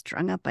 She was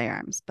strung up by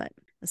arms, but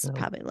this is Well,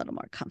 probably a little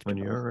more when comfortable.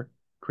 you're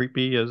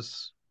creepy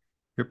as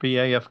creepy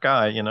AF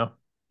guy,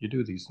 you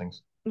do these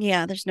things.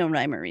 Yeah, there's no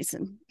rhyme or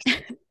reason.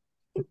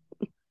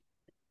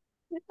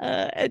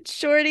 At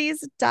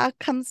Shorty's, Doc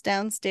comes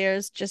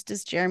downstairs just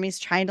as Jeremy's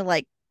trying to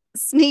like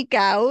sneak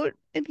out.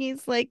 And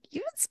he's like,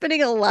 you've been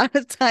spending a lot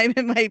of time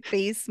in my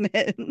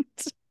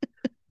basement.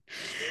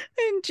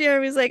 And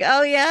Jeremy's like,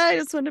 oh, yeah, I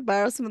just wanted to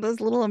borrow some of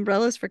those little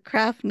umbrellas for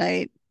craft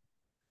night.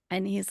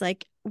 And he's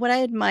like, what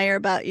I admire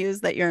about you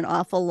is that you're an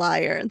awful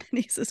liar. And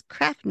then he says,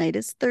 craft night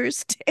is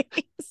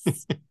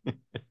Thursdays.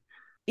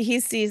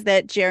 He sees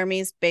that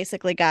Jeremy's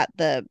basically got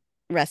the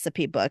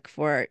recipe book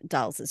for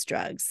Dalls's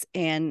drugs,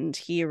 and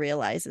he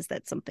realizes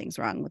that something's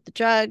wrong with the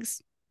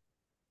drugs.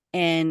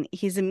 And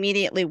he's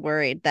immediately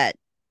worried that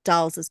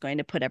Dolls is going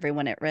to put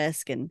everyone at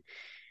risk. And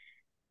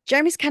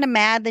Jeremy's kind of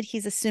mad that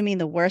he's assuming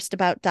the worst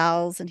about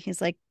Dolls. And he's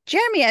like,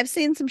 Jeremy, I've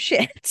seen some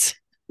shit.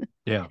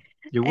 Yeah.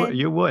 You would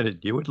And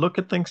you would look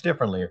at things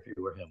differently if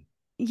you were him.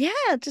 yeah,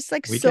 just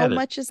like We so get it.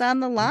 much is on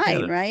the We get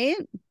line, it. right?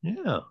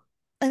 Yeah.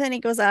 And then he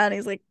goes on,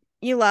 he's like,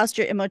 you lost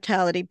your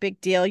immortality,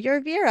 big deal.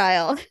 You're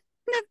virile.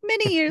 You have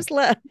many years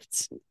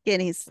left.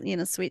 And he's,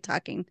 sweet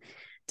talking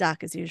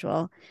Doc as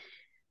usual.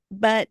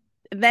 But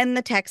then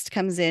the text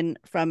comes in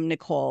from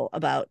Nicole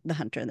about the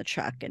hunter in the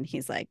truck, and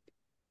he's like,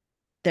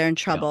 they're in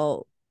Yeah.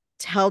 trouble.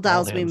 Tell All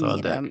Dolls we hands on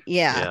meet deck. him.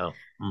 Yeah.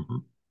 Yeah.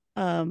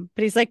 Hmm.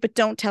 But he's like, but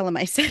don't tell him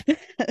I said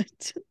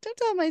that. Don't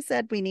tell him I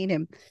said we need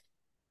him.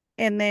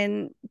 And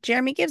then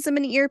Jeremy gives him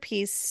an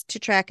earpiece to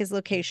track his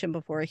location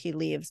before he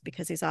leaves,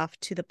 because he's off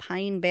to the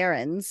Pine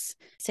Barrens.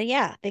 So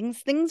yeah,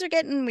 things are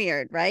getting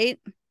weird, right?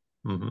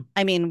 Hmm.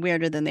 I mean,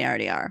 weirder than they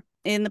already are.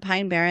 in the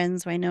Pine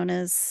Barrens,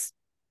 Winona's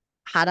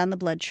hot on the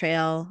blood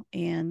trail,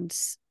 and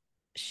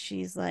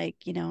she's like,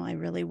 I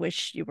really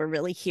wish you were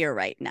really here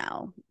right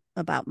now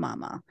about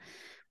Mama,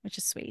 which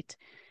is sweet.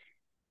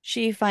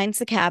 She finds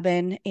the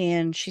cabin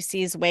and she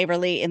sees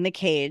Waverly in the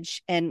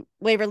cage, and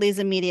Waverly's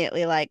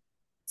immediately like,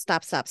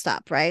 stop, stop,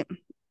 stop, right?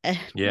 And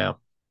Yeah.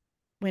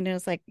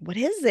 Winona's like, what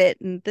is it?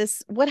 And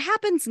what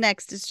happens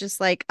next is just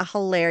like a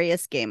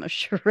hilarious game of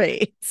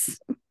charades.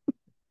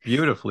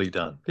 Beautifully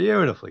done.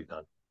 Beautifully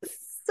done.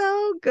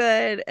 So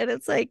good. And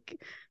it's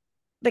like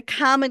the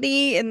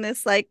comedy in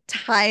this like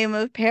time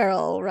of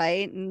peril,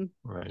 right? And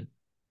Right.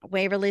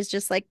 Waverly's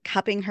just like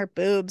cupping her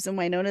boobs, and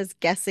Winona's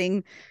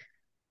guessing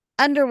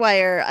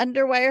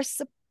underwire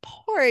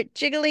support,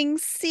 jiggling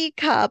C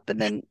cup.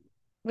 And then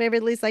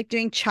Waverly's like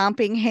doing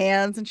chomping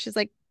hands, and she's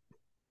like,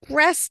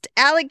 breast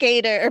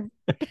alligator,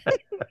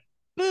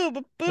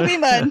 booby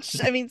munch.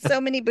 I mean,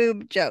 so many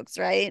boob jokes,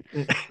 right?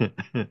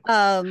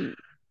 Um,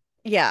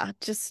 yeah,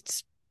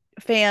 just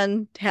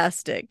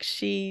fantastic.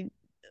 She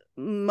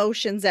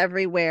motions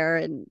everywhere,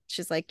 and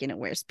she's like,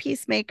 where's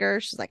Peacemaker?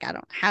 She's like, I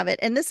don't have it.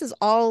 And this is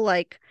all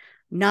like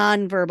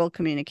non-verbal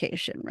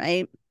communication,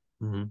 right?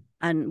 Mhm.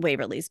 On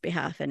Waverly's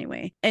behalf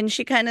anyway. And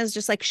she kind of is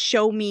just like,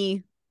 show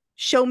me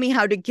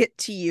how to get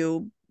to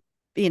you,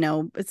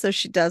 so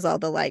she does all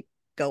the like,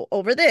 go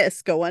over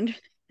this, go under.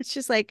 It's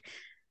just like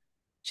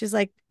she's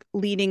like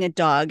leading a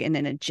dog in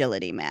an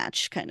agility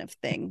match kind of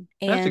thing.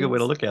 That's a good And way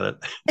to look at it.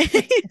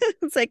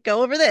 it's like,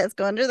 go over this,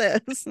 go under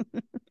this.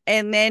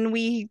 And then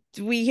we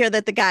hear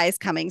that the guy is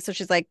coming. So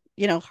she's like,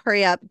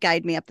 hurry up,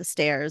 guide me up the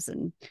stairs.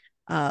 And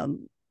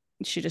um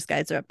she just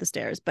guides her up the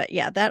stairs. But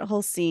yeah, that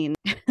whole scene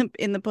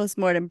in the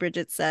postmortem,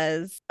 Bridget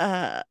says,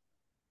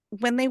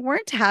 when they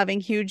weren't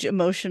having huge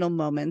emotional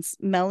moments,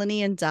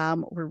 Melanie and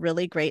Dom were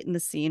really great in the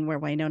scene where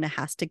Winona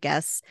has to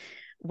guess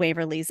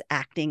Waverly's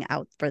acting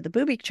out for the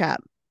booby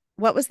trap.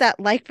 What was that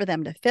like for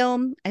them to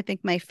film? I think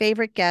my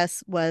favorite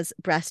guess was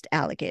breast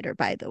alligator,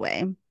 by the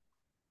way.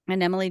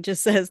 And Emily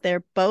just says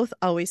they're both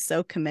always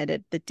so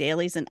committed. The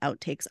dailies and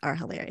outtakes are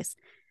hilarious.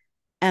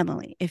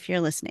 Emily, if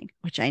you're listening,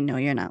 which I know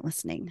you're not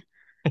listening,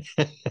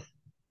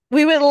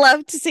 we would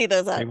love to see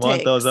those We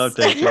want those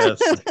outtakes.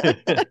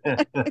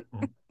 outtakes, yes.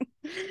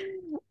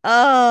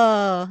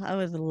 Oh, I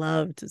would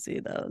love to see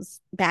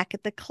those. Back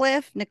at the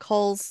cliff,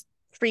 Nicole's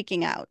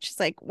freaking out. She's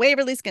like,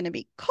 Waverly's going to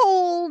be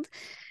cold.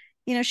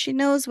 She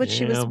knows what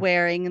she was Yeah.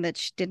 wearing and that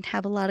she didn't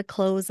have a lot of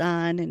clothes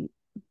on, and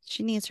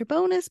she needs her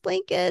bonus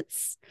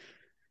blankets.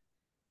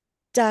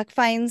 Doc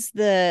finds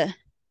the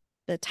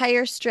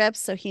tire strips,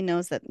 so he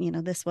knows that,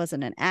 this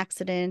wasn't an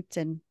accident.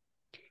 And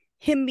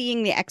him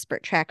being the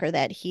expert tracker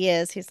that he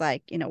is, he's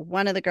like,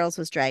 one of the girls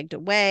was dragged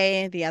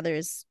away, the other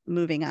is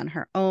moving on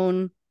her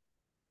own.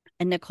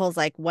 And Nicole's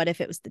like, what if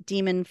it was the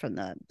demon from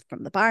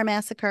the bar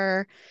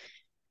massacre?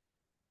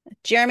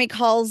 Jeremy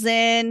calls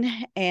in,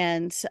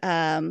 and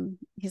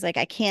he's like,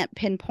 I can't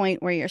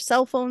pinpoint where your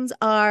cell phones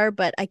are,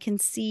 but I can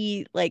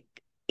see like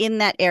in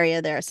that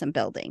area there are some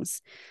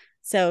buildings.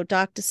 So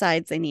Doc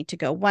decides they need to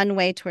go one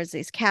way towards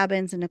these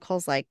cabins, and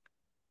Nicole's like,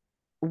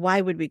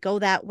 why would we go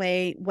that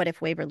way? What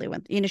if Waverly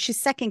went, she's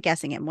second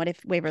guessing him. What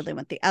if Waverly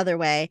went the other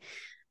way?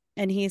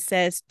 And he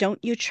says, don't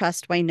you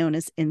trust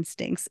Winona's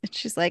instincts? And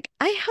she's like,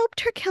 I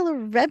helped her kill a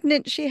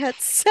revenant she had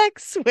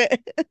sex with.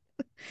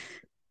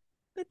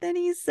 But then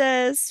he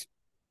says,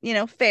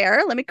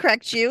 fair, let me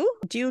correct you.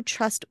 Do you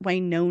trust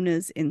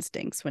Winona's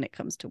instincts when it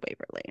comes to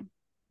Waverly?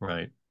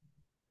 Right.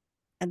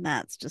 And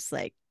that's just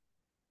like,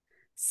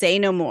 say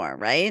no more,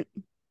 right?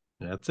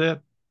 That's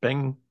it.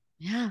 Bing.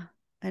 Yeah.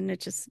 And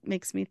it just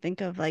makes me think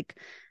of like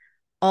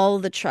all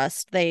the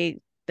trust they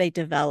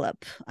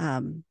develop,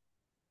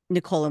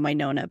 Nicole and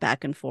Winona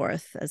back and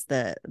forth as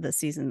the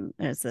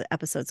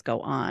episodes go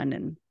on.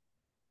 And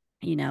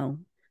you know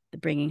the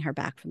bringing her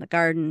back from the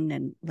garden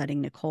and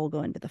letting Nicole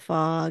go into the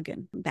fog.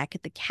 And back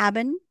at the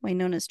cabin,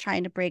 Winona's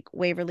trying to break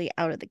Waverly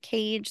out of the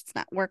cage. It's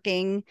not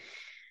working.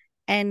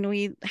 And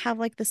we have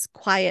like this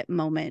quiet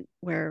moment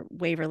where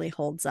Waverly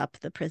holds up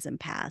the prison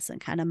pass and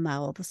kind of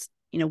mouths,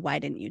 why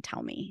didn't you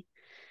tell me?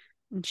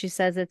 And she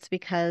says it's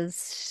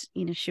because,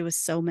 she was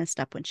so messed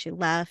up when she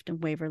left,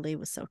 and Waverly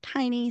was so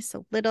tiny,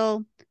 so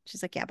little.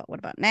 She's like, yeah, but what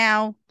about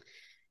now?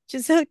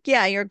 She's like,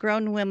 yeah, you're a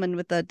grown woman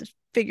with the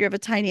figure of a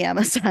tiny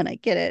Amazon. I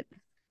get it.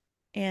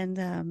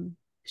 And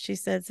she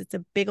says it's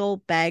a big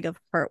old bag of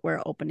hurt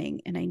we're opening,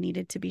 and I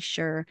needed to be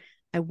sure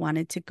I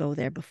wanted to go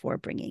there before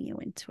bringing you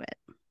into it.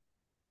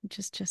 Which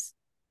is just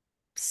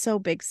so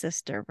big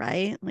sister,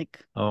 right? Like,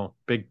 Oh,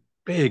 big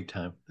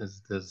time.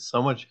 There's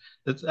so much.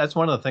 That's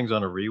one of the things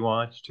on a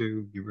rewatch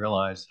too. You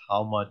realize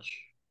how much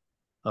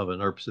of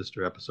an Earp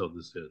Sister episode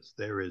this is.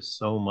 There is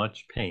so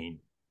much pain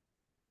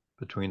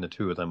between the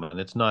two of them, and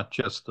it's not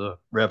just the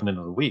Revenant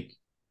of the Week.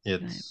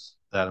 right. It's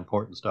that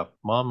important stuff,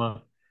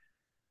 Mama,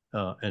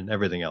 and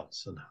everything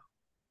else, and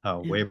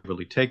how Yeah.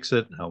 Waverly takes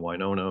it, and how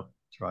Winona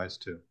tries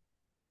to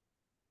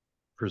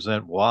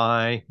present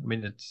why. I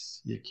mean,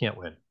 it's you can't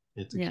win.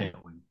 It's a Yeah.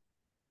 can't win.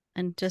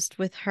 And just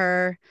with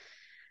her,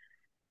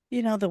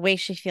 the way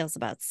she feels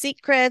about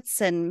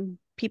secrets and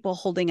people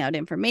holding out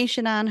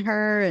information on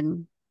her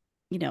and,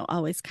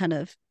 always kind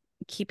of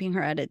keeping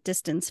her at a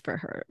distance for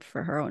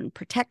her own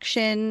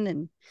protection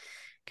and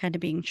kind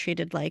of being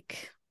treated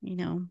like,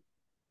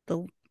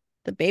 the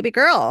the baby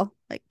girl.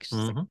 Like she's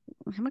like,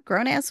 Hmm. I'm a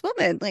grown ass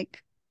woman.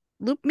 Like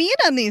loop me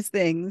in on these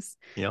things.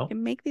 I Yep.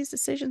 can make these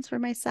decisions for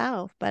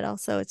myself. But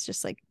also it's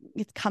just like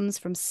it comes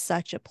from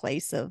such a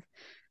place of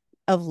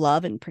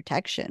love and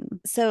protection.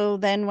 So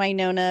then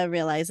Winona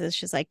realizes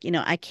she's like,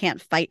 I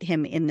can't fight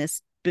him in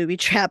this booby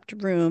trapped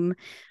room,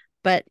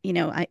 but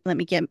let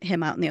me get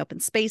him out in the open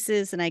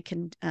spaces and I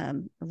can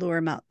lure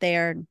him out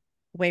there.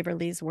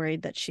 Waverly's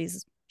worried that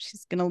she's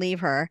gonna leave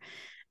her.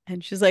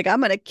 And she's like,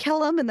 I'm gonna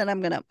kill him and then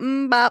I'm gonna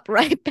bop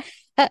right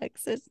back.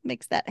 So it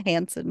makes that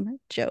Hanson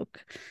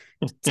joke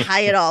to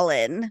tie it all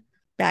in.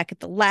 Back at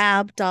the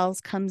lab, Dolls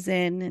comes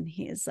in and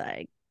he's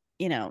like,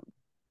 you know,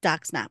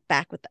 Doc's not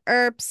back with the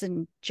ERPs,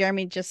 and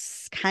Jeremy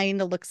just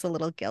kind of looks a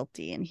little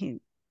guilty. And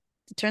it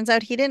turns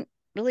out he didn't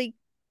really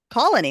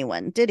call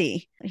anyone, did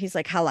he? He's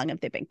like, how long have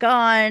they been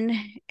gone?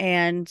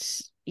 And,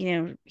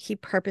 he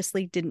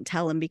purposely didn't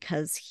tell him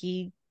because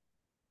he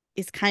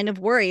is kind of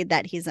worried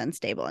that he's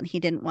unstable and he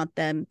didn't want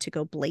them to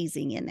go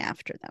blazing in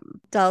after them.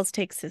 Dolls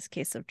takes his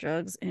case of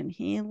drugs and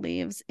he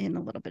leaves in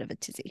a little bit of a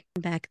tizzy.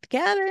 Back at the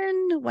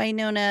cabin,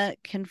 Winona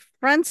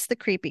confronts the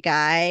creepy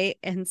guy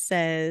and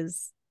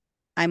says,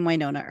 I'm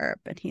Winona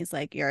Earp. And he's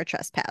like, you're a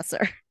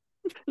trespasser.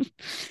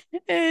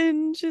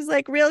 And she's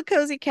like, real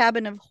cozy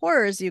cabin of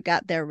horrors you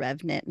got there,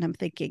 Revenant. And I'm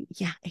thinking,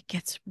 yeah, it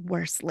gets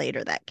worse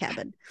later, that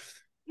cabin.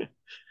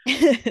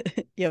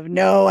 You have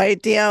no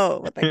idea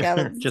what the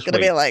cabin's Just gonna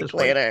be wait. like Just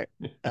wait. later.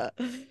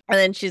 And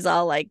then she's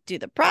all like, do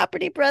the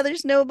property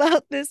brothers know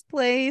about this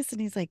place?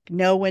 And he's like,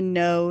 no one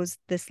knows.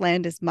 This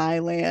land is my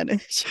land.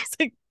 And she's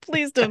like,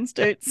 please don't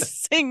start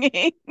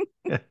singing.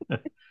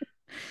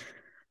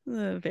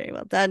 Very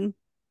well done.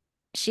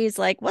 She's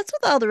like, what's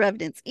with all the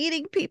revenants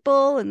eating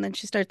people? And then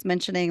she starts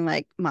mentioning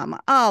like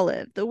Mama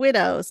Olive, the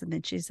widows. And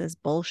then she says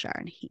Bolshar,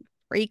 and he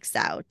freaks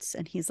out.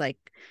 And he's like,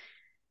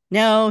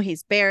 no,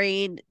 he's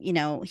buried.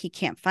 He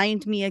can't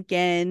find me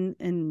again.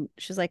 And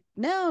she's like,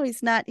 no,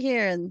 he's not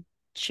here. And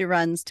she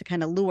runs to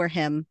kind of lure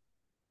him.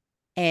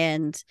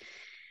 And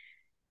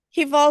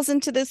he falls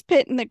into this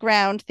pit in the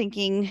ground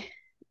thinking,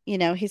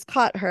 he's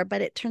caught her.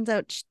 But it turns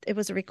out it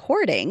was a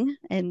recording.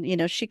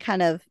 And, she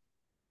kind of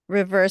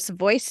reverse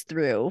voice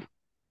through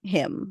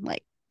him,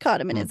 like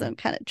caught him in his Hmm. own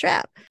kind of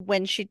trap.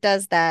 When she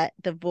does that,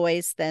 the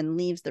voice then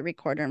leaves the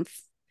recorder, and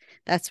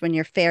that's when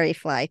your fairy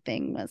fly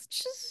thing was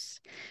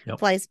just Yep.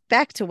 flies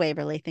back to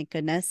Waverly, thank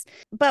goodness.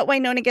 But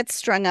Winona gets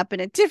strung up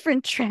in a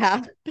different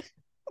trap.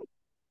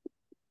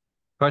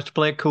 Tries to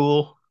play it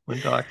cool when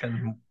Doc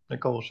and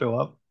Nicole show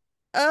up.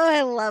 Oh,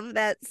 I love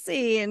that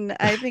scene.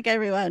 I think I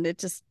rewound it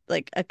just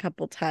like a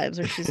couple times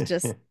where she's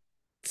just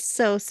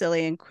so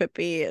silly and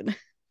quippy, and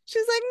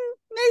she's like,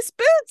 nice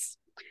boots.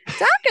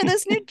 Doc, are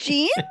those new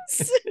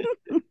jeans?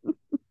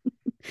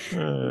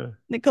 Uh,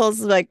 Nicole's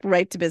like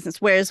right to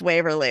business. Where's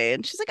Waverly?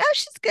 And she's like, oh,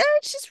 she's good.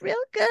 She's real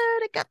good.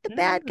 I got the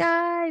bad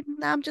guy.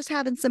 Now I'm just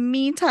having some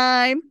me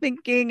time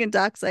thinking. And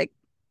Doc's like,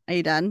 are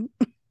you done?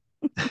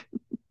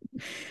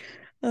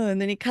 Oh,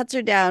 and then he cuts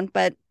her down.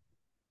 But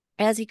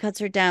as he cuts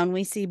her down,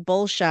 we see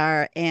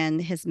Bolshar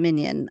and his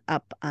minion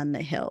up on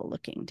the hill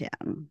looking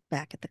down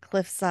back at the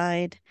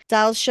cliffside.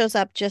 Giles shows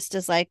up just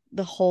as like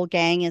the whole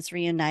gang is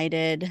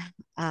reunited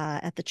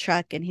at the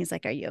truck, and he's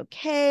like, are you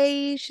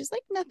okay? She's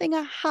like, nothing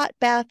a hot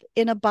bath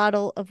in a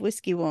bottle of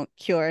whiskey won't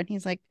cure. And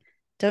he's like,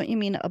 don't you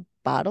mean a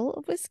bottle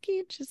of whiskey?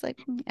 And she's like,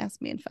 ask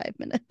me in 5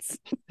 minutes.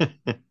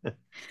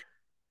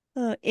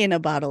 In a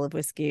bottle of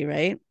whiskey,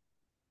 right?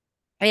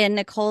 And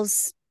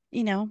Nicole's,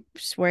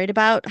 she's worried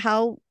about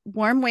how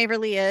warm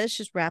Waverly is.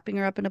 She's wrapping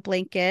her up in a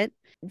blanket.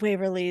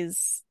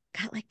 Waverly's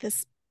got like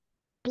this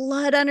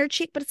blood on her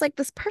cheek, but it's like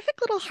this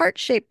perfect little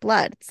heart-shaped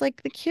blood. It's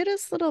like the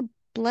cutest little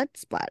blood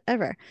spot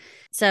ever.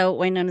 So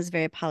Winona's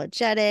very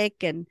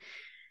apologetic, and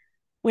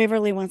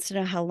Waverly wants to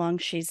know how long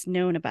she's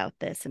known about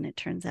this. And it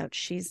turns out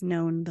she's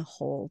known the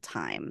whole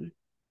time.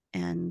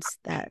 And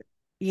that,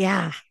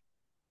 yeah.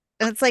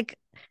 And it's like,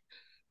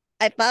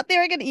 I thought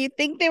you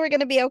think they were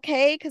gonna be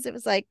okay because it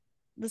was like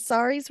the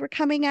sorries were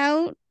coming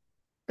out,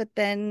 but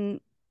then,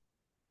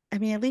 I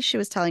mean, at least she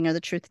was telling her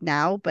the truth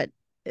now, but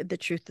the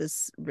truth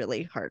is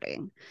really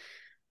hurting.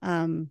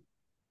 Um,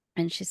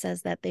 and she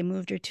says that they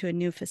moved her to a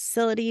new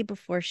facility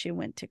before she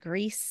went to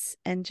Greece,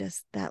 and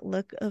just that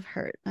look of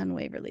hurt on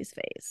Waverly's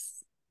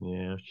face.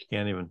 yeah, she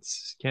can't even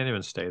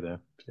stay there.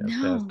 She has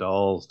to ask No,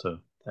 dolls to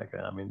take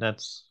her. I mean,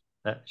 that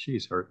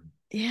she's hurting.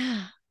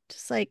 yeah,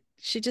 just like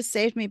she just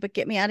saved me, but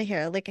get me out of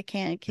here. Like I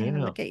can't even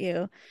Yeah. look at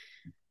you.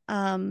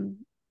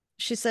 Um,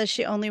 she says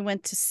she only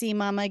went to see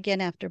Mama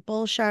again after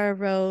Bolshar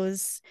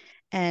arose,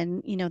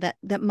 and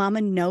that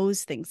Mama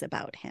knows things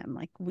about him.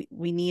 Like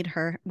we need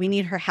her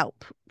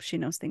help. She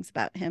knows things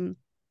about him.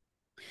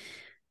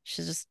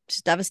 She's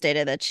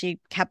devastated that she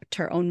kept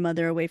her own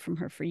mother away from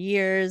her for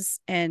years.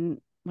 And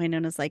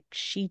Winona's like,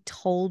 she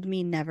told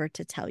me never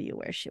to tell you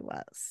where she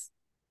was.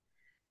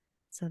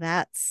 So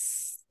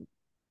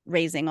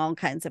raising all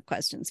kinds of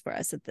questions for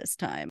us at this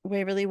time.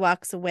 Waverly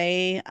walks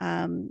away,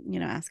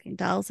 asking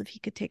Dolls if he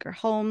could take her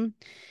home.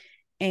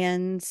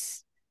 And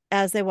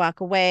as they walk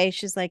away,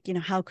 she's like,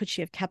 how could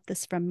she have kept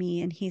this from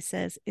me? And he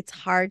says, it's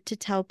hard to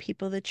tell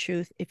people the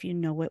truth if you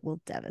know it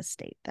will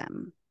devastate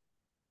them.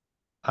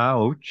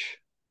 Ouch.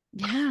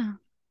 Yeah,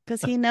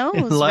 because he In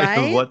knows, light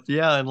of right? what,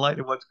 yeah, in light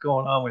of what's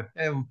going on with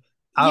him.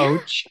 Yeah,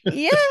 Ouch.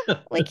 yeah.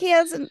 Like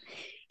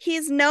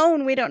he's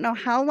known. We don't know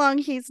how long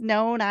he's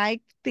known. I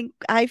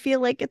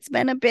feel like it's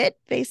been a bit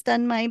based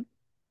on my,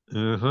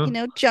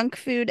 Uh-huh. junk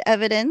food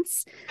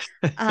evidence.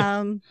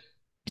 Um,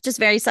 just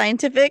very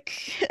scientific.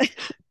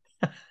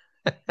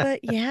 But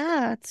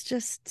yeah, it's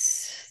just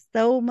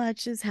so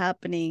much is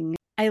happening.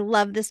 I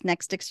love this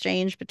next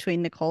exchange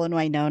between Nicole and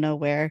Winona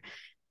where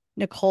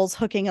Nicole's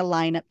hooking a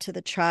line up to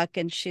the truck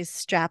and she's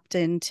strapped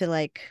in to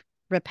like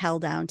rappel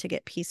down to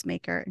get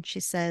Peacemaker. And she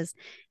says,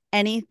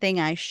 anything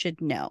I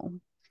should know.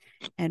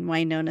 And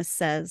Winona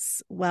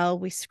says, well,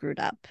 we screwed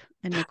up.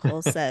 And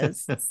Nicole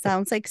says,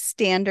 sounds like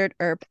standard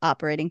ERP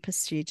operating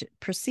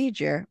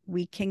procedure.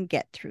 We can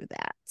get through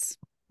that.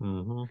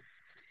 Hmm.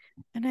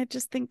 And I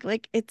just think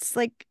like it's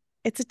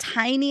a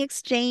tiny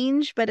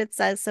exchange, but it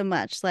says so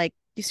much. Like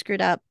you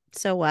screwed up,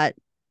 so what?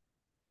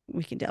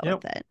 We can deal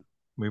with Yep. it.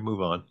 We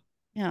move on.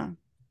 Yeah.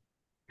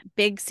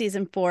 Big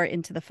season 4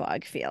 into the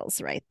fog feels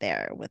right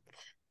there with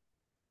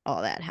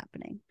all that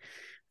happening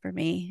for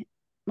me.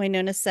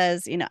 Winona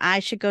says, I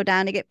should go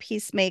down to get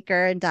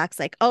Peacemaker. And Doc's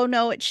like, oh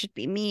no, it should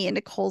be me. And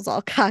Nicole's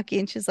all cocky.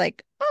 And she's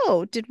like,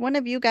 oh, did one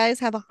of you guys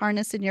have a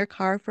harness in your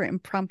car for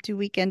impromptu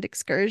weekend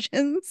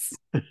excursions?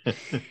 And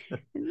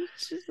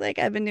she's like,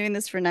 I've been doing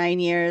this for 9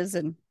 years.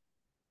 And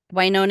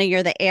Winona,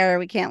 you're the heir.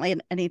 We can't let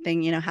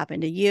anything,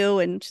 happen to you.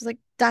 And she's like,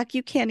 Doc,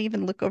 you can't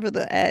even look over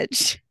the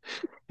edge.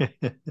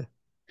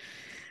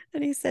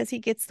 And he says he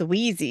gets the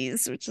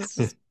wheezies, which is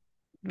just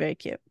very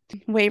cute.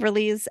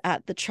 Waverly's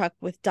at the truck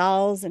with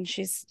Dolls and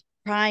she's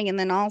crying. And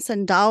then all of a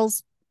sudden,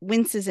 Dolls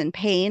winces in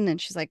pain.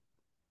 And she's like,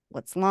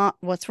 what's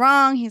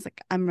wrong? He's like,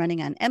 I'm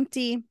running on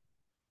empty.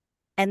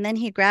 And then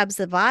he grabs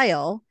the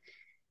vial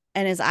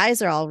and his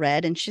eyes are all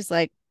red. And she's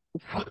like,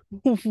 what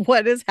is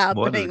What is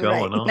happening right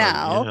going on?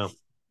 now? Yeah.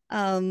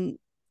 Um,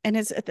 and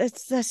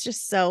that's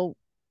just so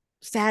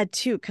sad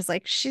too, because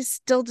like she's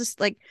still just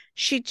like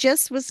she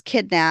just was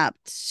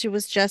kidnapped. She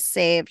was just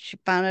saved. She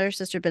found out her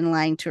sister had been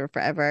lying to her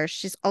forever.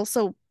 She's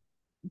also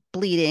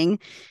bleeding.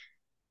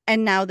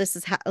 And now this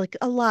is like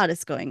a lot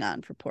is going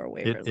on for poor It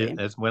Waverly.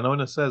 as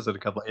Winona says it a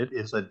couple, it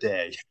is a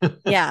day.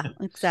 Yeah,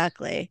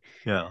 exactly.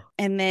 Yeah.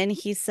 And then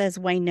he says,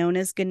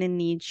 Winona's gonna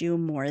need you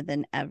more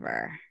than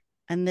ever.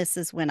 And this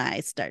is when I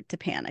start to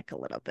panic a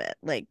little bit.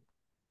 Like,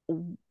 Yeah.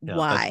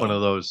 That's one of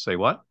why? those say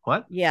what?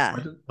 What? Yeah,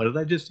 What did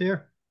I just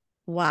hear?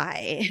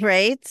 why?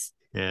 Right?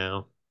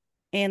 Yeah.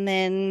 And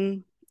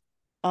then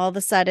all of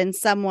a sudden,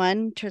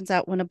 someone turns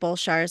out one of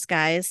Bolshar's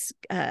guys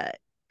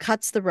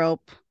cuts the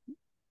rope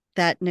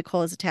that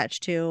Nicole is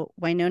attached to.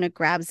 Winona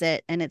grabs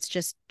it and it's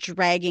just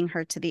dragging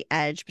her to the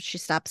edge, but she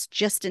stops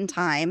just in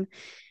time.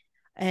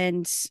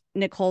 And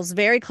Nicole's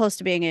very close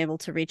to being able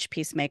to reach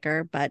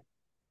Peacemaker, but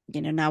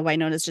now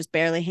Winona's just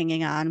barely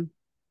hanging on.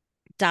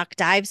 Doc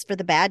dives for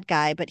the bad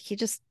guy, but he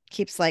just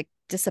keeps like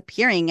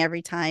disappearing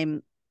every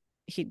time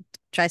he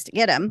tries to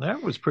get him.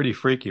 That was pretty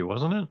freaky,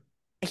 wasn't it?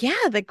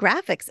 Yeah, the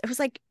graphics. It was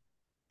like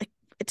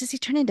does he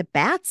turn into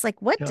bats? Like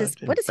Yeah. what is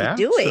he Bats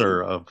doing?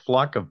 or a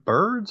flock of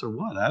birds or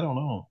what? I don't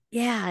know.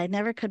 Yeah, I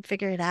never could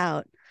figure it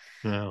out.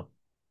 Yeah.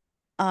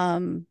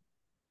 Um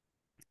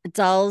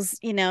Dolls,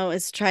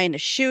 is trying to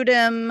shoot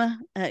him.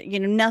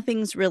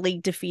 Nothing's really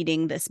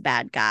defeating this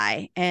bad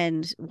guy,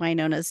 and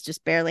Winona's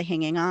just barely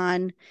hanging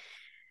on.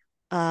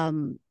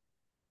 Um,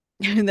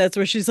 and that's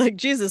where she's like,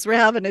 "Jesus, we're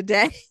having a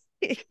day."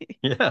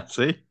 Yeah.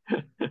 See?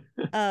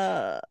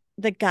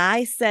 The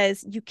guy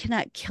says, "You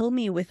cannot kill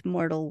me with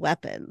mortal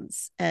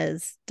weapons,"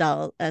 as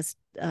Dolls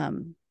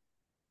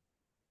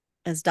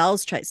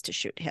tries to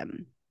shoot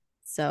him.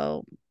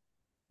 So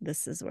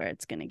this is where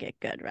it's gonna get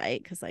good,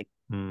 right? Because like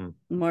Hmm.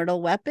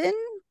 mortal weapon.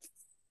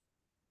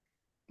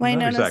 Not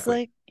Winona's exactly.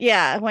 like,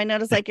 yeah,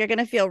 Winona's like, you're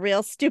gonna feel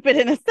real stupid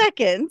in a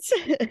second.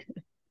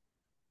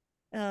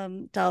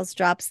 Dolls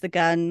drops the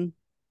gun.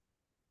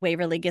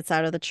 Waverly gets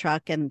out of the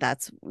truck, and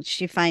that's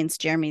she finds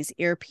Jeremy's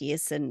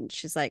earpiece, and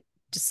she's like,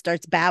 just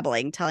starts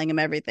babbling, telling him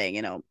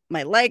everything.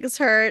 My legs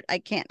hurt. I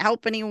can't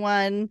help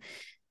anyone.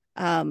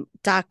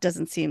 Dolls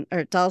doesn't seem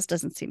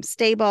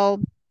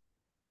stable,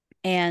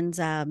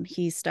 and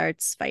he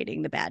starts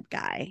fighting the bad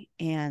guy.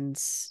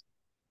 And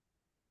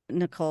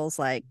Nicole's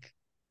like,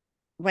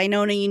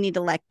 Winona, you need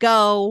to let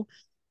go.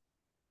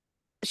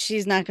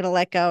 She's not going to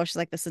let go. She's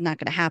like, this is not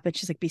going to happen.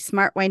 She's like, be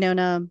smart,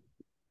 Winona.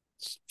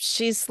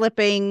 She's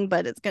slipping,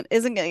 but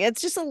isn't gonna,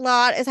 it's just a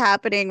lot is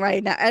happening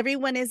right now.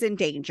 Everyone is in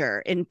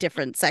danger in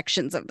different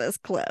sections of this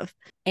cliff.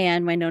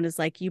 And Winona's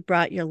like, you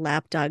brought your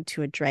lapdog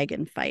to a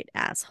dragon fight,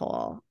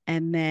 asshole.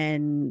 And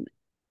then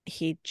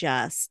he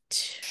just,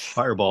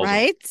 Fireballs him.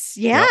 right?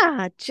 Yep.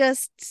 Yeah,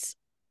 just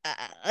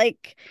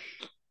like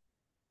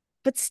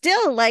But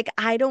still, like,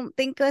 I don't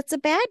think that's a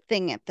bad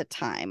thing at the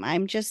time.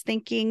 I'm just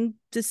thinking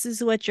this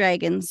is what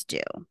dragons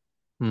do.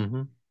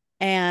 Mm-hmm.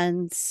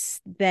 And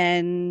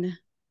then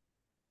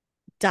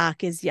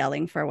Doc is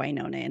yelling for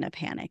Winona in a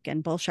panic,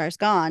 and Bulshar's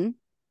gone,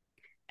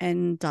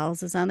 and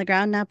Dolls is on the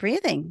ground not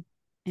breathing.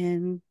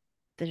 And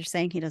they're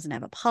saying he doesn't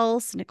have a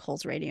pulse.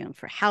 Nicole's radioing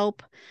for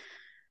help.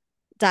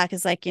 Doc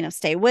is like,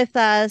 stay with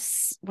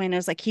us.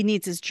 Wayno's like, he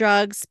needs his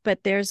drugs,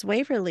 but there's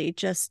Waverly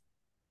just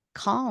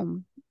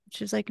calm.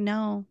 She's like,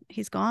 no,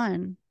 he's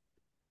gone.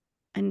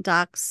 And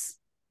Doc's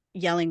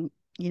yelling,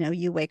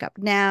 you wake up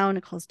now.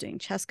 Nicole's doing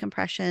chest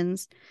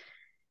compressions.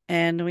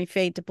 And we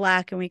fade to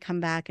black and we come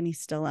back and he's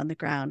still on the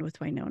ground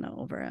with Winona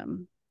over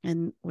him.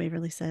 And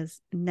Waverly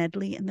says,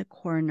 Nedley and the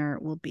coroner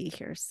will be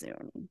here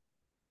soon.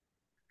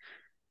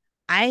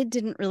 I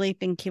didn't really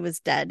think he was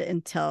dead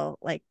until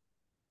like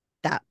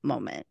that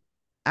moment.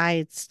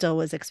 I still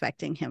was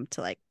expecting him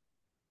to like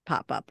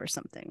pop up or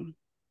something.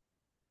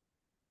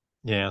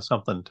 Yeah,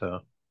 something to.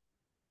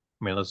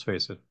 I mean, let's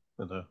face it,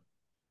 with a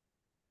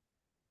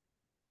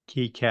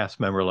key cast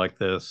member like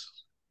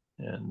this,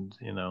 and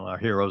our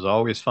hero's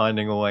always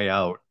finding a way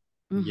out.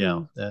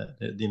 Yeah,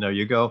 Mm-hmm.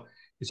 you go,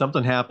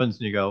 something happens,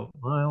 and you go,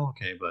 well,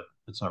 okay, but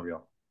it's not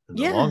real. And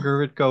the Yeah.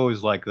 longer it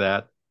goes like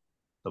that,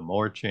 the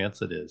more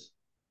chance it is.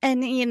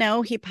 And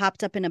he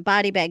popped up in a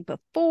body bag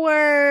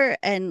before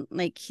and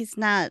like he's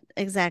not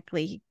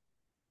exactly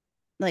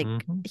like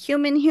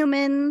Mm-hmm.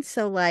 human.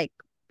 So like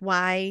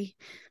why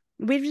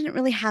we didn't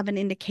really have an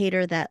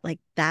indicator that like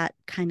that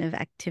kind of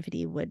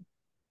activity would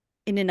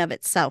in and of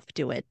itself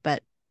do it.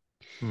 But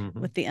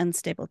Mm-hmm. with the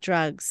unstable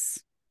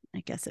drugs, I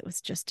guess it was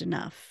just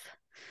enough.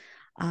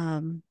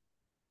 Um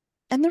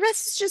and the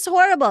rest is just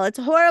horrible. It's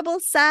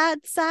horrible, sad,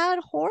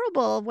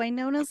 horrible.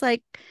 Winona's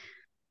like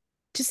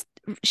just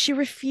she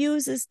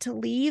refuses to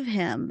leave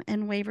him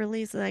and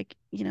Waverly's like,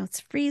 it's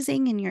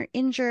freezing and you're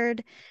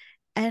injured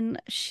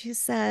and she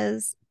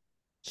says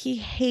he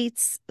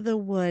hates the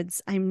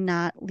woods. I'm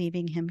not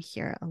leaving him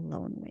here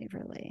alone,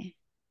 Waverly.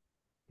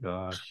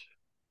 Gosh,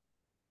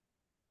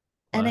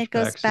 And it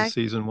goes flashbacks to back,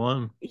 season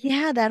one.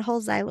 yeah, that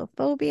whole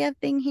xylophobia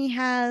thing he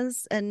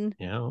has. And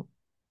Yeah,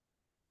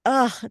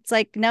 it's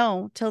like,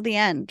 no, till the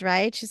end,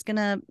 right? She's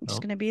well,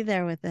 gonna be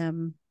there with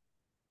him.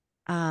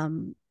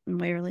 And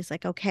Waverly's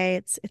like, okay,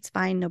 it's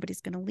fine,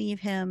 nobody's gonna leave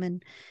him.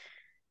 And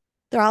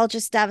they're all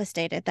just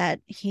devastated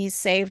that he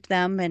saved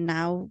them and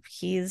now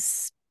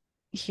he's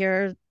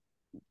here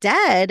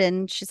dead.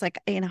 And she's like,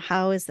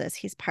 how is this?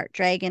 He's part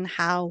dragon.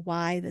 How?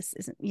 Why? This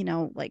isn't,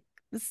 like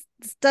this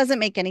doesn't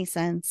make any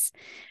sense.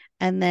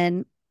 And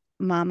then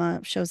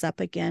Mama shows up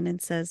again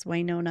and says,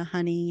 Winona,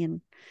 honey.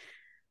 And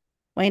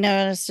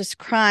Winona's just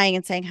crying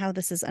and saying how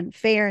this is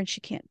unfair and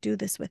she can't do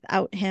this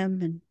without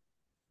him. And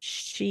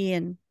she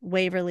and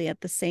Waverly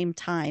at the same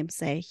time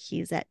say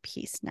he's at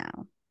peace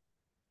now.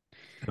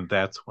 and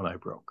that's when I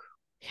broke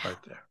Yeah.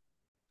 right there.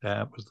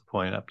 That was the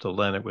point. Up till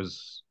then, it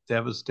was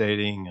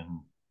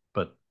devastating,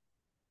 but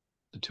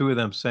the two of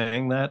them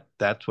saying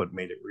that's what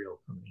made it real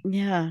for me.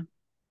 Yeah.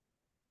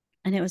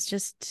 And it was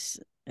just,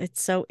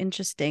 it's so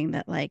interesting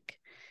that like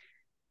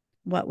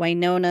what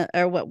Winona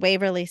or what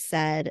Waverly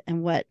said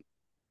and what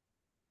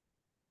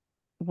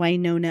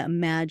Winona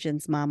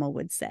imagines Mama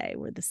would say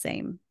were the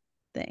same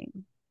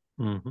thing.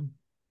 Mm-hmm.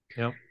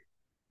 Yep.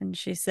 And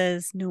she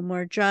says, no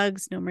more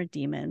drugs, no more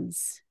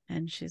demons.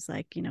 And she's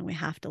like, we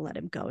have to let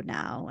him go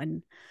now.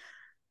 And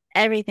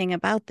everything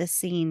about the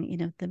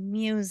scene, the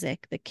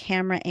music, the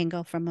camera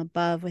angle from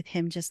above with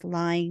him just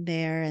lying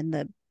there and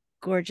the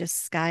gorgeous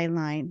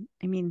skyline.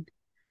 I mean,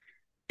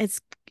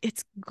 it's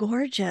it's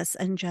gorgeous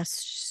and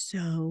just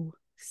so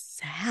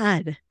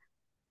sad.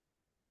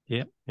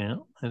 Yep. Yeah,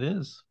 it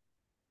is.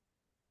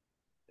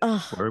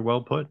 Oh, Very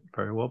well put.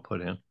 Very well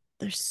put in.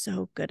 they're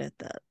so good at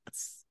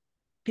this.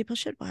 People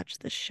should watch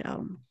this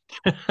show.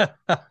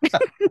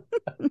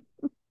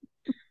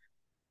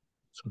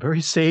 Some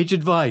very sage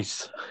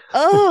advice.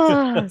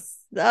 Oh,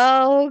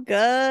 so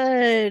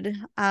good.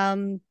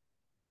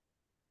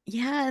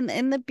 Yeah,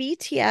 and the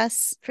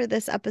BTS for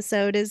this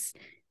episode is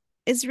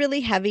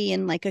really heavy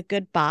and like a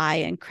goodbye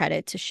and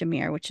credit to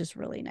Shamir, which is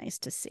really nice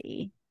to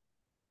see.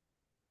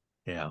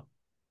 Yeah.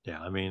 Yeah.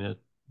 I mean,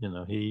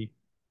 he,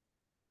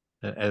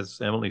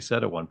 as Emily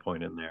said at one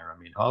point in there, I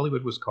mean,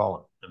 Hollywood was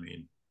calling. I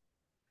mean,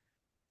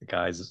 the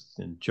guy's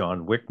in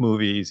John Wick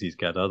movies. He's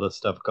got other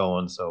stuff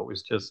going. So it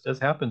was just, as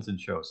happens in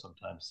shows,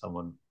 sometimes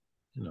someone,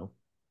 you know,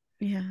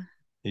 Yeah.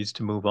 needs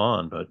to move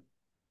on. But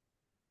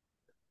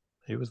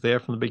he was there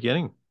from the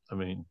beginning. I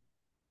mean,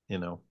 you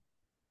know,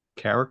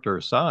 character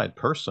aside,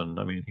 person,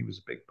 I mean, he was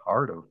a big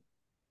part of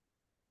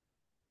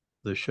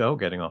the show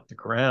getting off the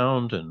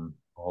ground and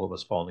all of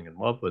us falling in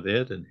love with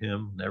it and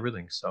him and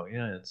everything. So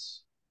yeah,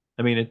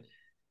 I mean,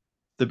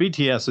 the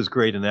BTS is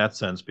great in that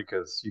sense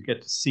because you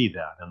get to see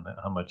that and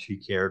how much he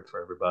cared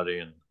for everybody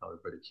and how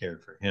everybody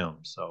cared for him.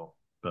 So,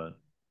 but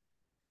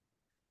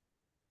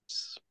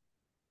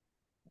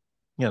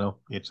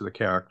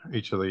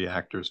each of the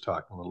actors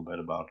talk a little bit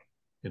about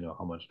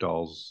how much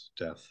Doll's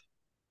death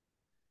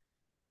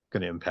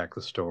going to impact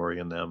the story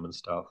and them and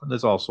stuff. And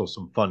there's also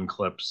some fun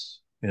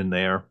clips in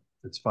there.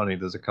 It's funny.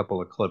 There's a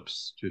couple of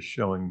clips just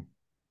showing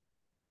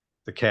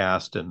the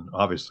cast and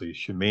obviously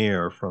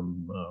Shamir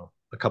from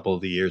a couple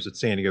of the years at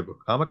San Diego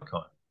Comic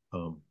Con.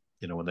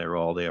 When they were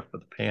all there for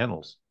the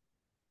panels.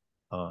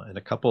 And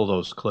a couple of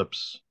those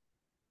clips,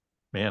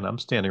 man, I'm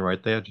standing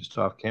right there just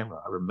off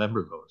camera. I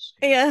remember those.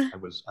 Yeah.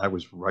 I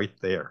was right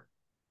there.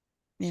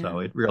 So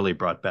Yeah. it really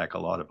brought back a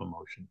lot of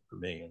emotion for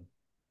me. And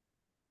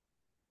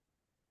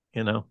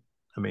you know,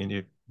 I mean,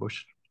 you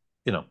wish,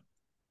 you know,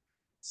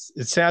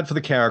 it's sad for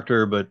the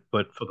character, but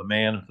for the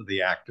man and for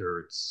the actor,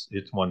 it's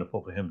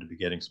wonderful for him to be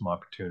getting some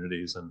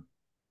opportunities. And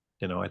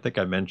I think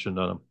I mentioned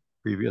on a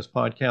previous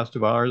podcast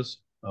of ours,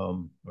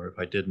 or if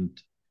I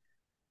didn't,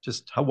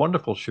 just how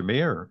wonderful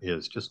Shamir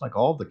is, just like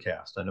all of the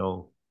cast. I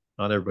know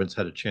not everyone's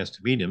had a chance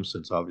to meet him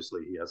since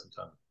obviously he hasn't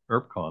done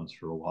ERPCons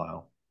for a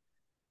while.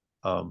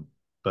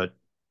 But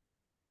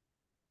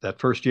that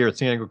first year at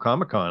San Diego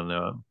Comic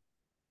Con,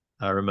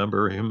 I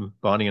remember him,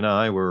 Bonnie, and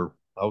I were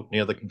out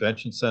near the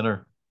convention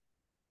center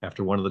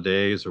after one of the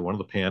days or one of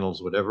the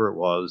panels, whatever it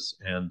was,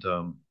 and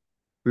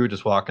we were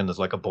just walking. There's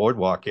like a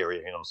boardwalk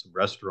area, some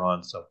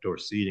restaurants, outdoor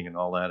seating, and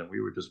all that, and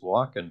we were just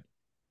walking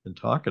and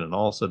talking, and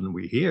all of a sudden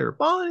we hear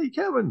Bonnie,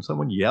 Kevin,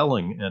 someone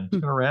yelling, and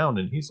turn around,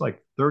 and he's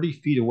like 30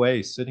 feet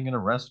away, sitting in a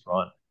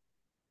restaurant,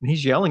 and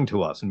he's yelling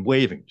to us and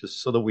waving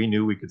just so that we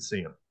knew we could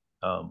see him.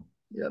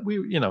 Yeah,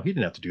 he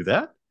didn't have to do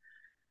that.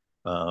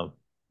 Uh,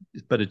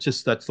 but it's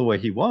just that's the way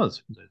he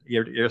was,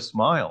 ear to ear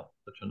smile,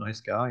 such a nice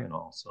guy and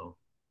all. So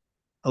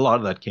a lot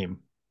of that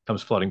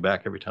comes flooding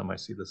back every time I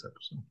see this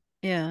episode.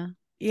 Yeah.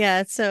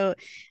 Yeah. So it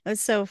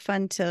was so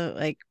fun to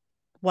like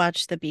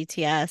watch the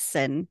BTS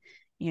and,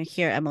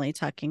 hear Emily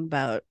talking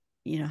about,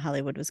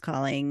 Hollywood was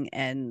calling.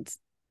 And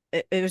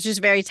it was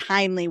just very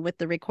timely with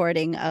the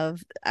recording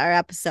of our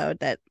episode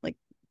that like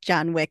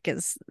John Wick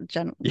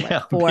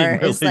Yeah, 4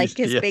 being is like released.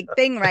 his Yeah. big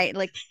thing, right?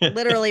 Like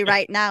literally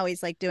right now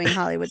he's like doing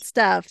Hollywood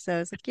stuff. So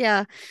it's like,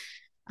 yeah.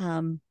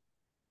 Um,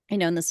 I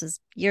know, and this was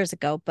years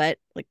ago, but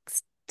like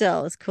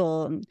still it's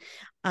cool. And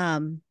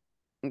um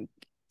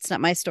it's not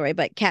my story,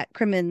 but Kat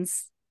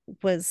Crimmins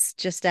was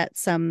just at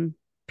some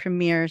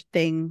premiere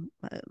thing,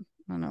 I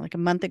don't know, like a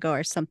month ago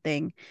or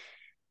something,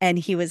 and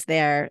he was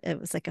there. It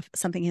was like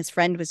something his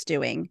friend was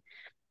doing,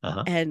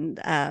 Uh-huh.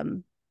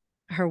 and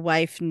her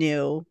wife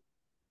knew,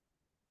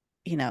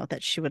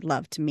 that she would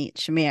love to meet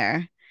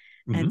Shamir,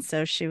 and Hmm.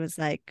 so she was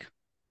like,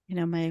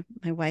 my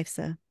wife's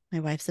an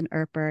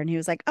Erper, and he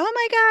was like, oh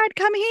my God,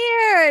 come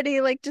here, and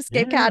he like just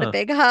gave Kat a Yeah,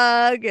 big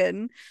hug,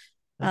 and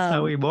that's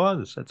how um he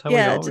was. That's how he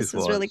yeah, it just always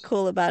was really was.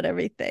 cool about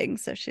everything.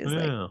 So she was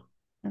like, Yeah,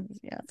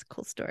 yeah, it's a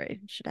cool story.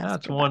 You should ask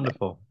that's her about it.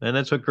 wonderful. And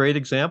that's a great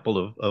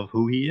example of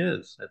who he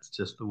is. That's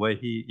just the way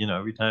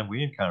every time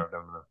we encountered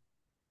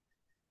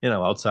him,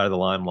 outside of the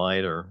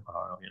limelight or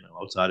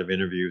outside of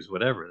interviews,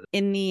 whatever.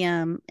 In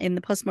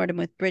the postmortem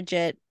with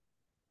Bridget,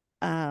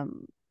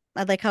 um,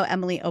 I like how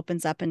Emily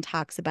opens up and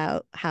talks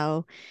about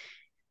how,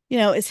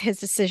 it's his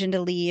decision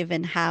to leave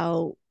and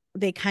how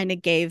they kind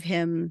of gave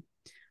him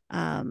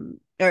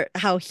or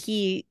how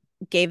he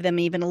gave them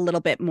even a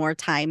little bit more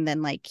time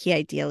than like he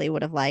ideally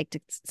would have liked.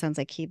 It sounds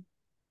like he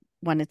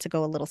wanted to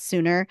go a little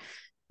sooner.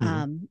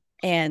 Hmm.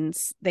 And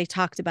they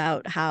talked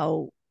about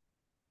how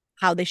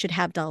they should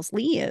have Dolls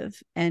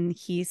leave. And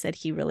he said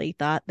he really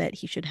thought that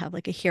he should have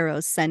like a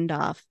hero's send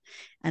off,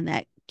 and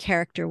that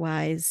character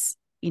wise,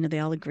 they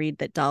all agreed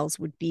that Dolls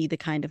would be the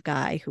kind of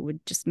guy who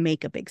would just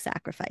make a big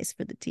sacrifice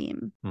for the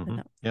team. Hmm.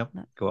 Yep.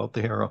 Go out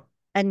the hero.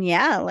 And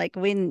yeah, like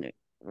we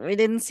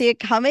didn't see it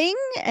coming,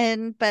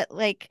 and but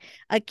like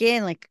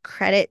again, like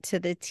credit to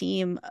the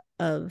team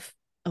of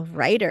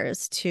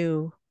writers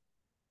to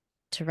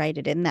write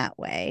it in that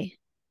way.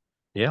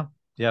 Yeah.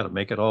 Yeah. To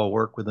make it all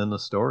work within the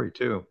story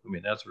too. I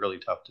mean, that's really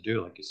tough to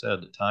do. Like you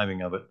said, the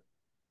timing of it.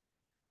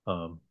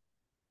 Um,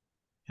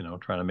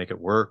 trying to make it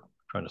work,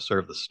 trying to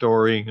serve the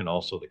story and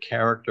also the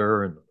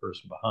character and the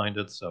person behind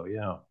it. So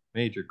yeah,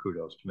 major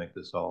kudos to make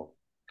this all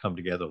come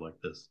together like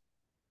this.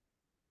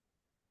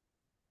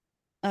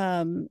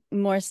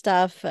 More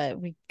stuff,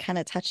 we kind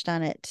of touched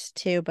on it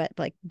too, but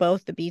like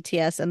both the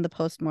BTS and the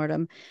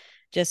postmortem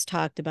just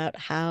talked about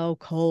how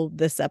cold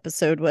this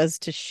episode was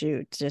to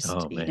shoot, just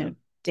Oh man.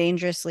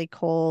 dangerously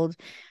cold.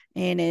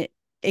 And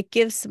it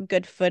gives some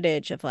good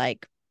footage of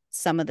like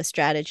some of the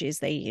strategies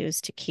they use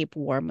to keep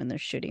warm when they're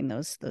shooting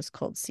those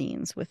cold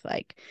scenes, with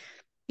like,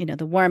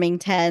 the warming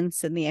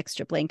tents and the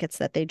extra blankets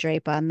that they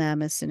drape on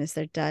them as soon as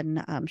they're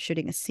done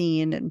shooting a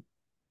scene. And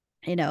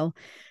you know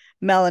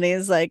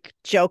Melanie's like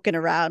joking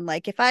around,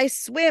 like, if I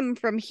swim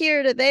from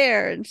here to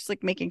there, and she's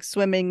like making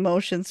swimming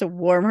motions to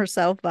warm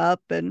herself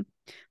up. And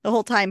the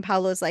whole time,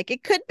 Paolo's like,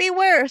 it could be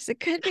worse. It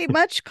could be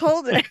much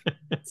colder.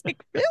 It's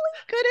like, really?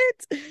 Could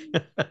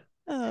it?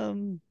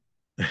 Um,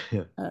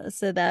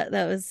 so that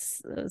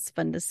was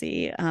fun to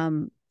see.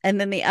 And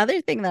then the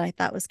other thing that I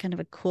thought was kind of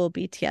a cool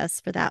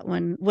BTS for that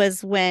one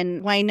was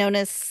when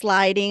Winona's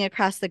sliding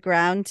across the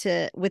ground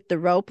with the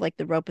rope, like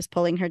the rope is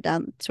pulling her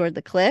down toward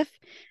the cliff,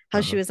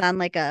 how she Uh-huh. was on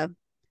like a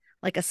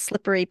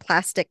slippery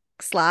plastic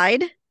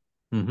slide.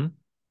 Hmm.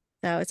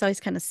 So it's always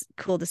kind of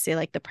cool to see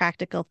like the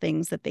practical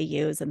things that they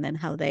use and then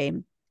how they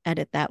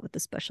edit that with the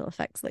special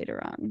effects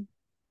later on.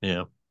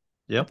 Yeah.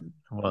 Yep. I'd, It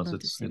I'd was. love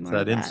to see It's more of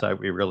that that. insight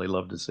we really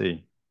love to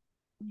see.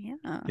 Yeah.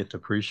 Get to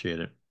appreciate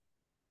it.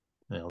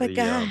 You know, But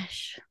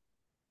gosh,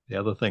 the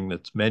other thing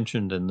that's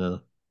mentioned in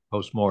the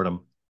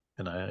postmortem,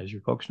 and as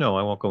you folks know,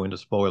 I won't go into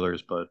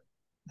spoilers, but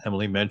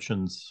Emily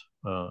mentions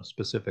a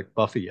specific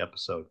Buffy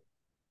episode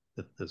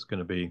that there's going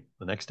to be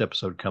the next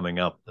episode coming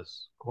up.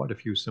 There's quite a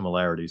few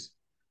similarities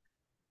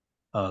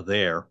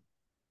there,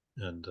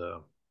 and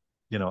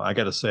I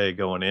got to say,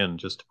 going in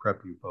just to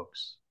prep you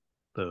folks,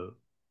 the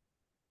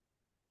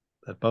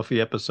that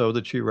Buffy episode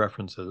that she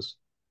references,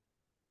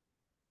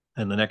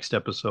 and the next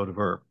episode of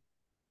her,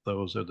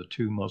 those are the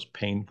two most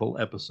painful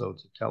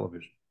episodes of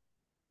television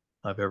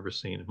I've ever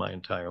seen in my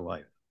entire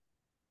life.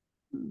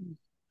 mm,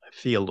 I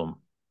feel them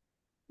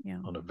yeah.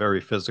 on a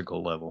very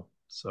physical level.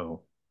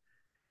 So,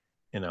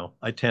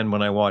 I tend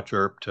when I watch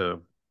ERP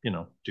to,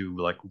 do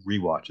like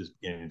rewatches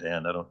beginning to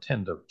end. I don't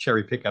tend to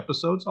cherry pick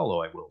episodes,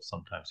 although I will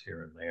sometimes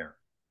here and there.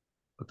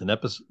 But the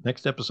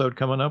next episode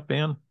coming up,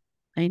 man,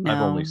 I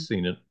I've only know.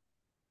 seen it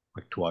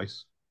like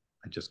twice.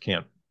 I just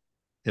can't.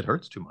 It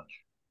hurts too much.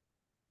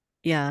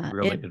 Yeah,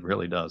 It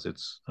really does.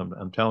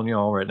 I'm telling you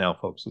all right now,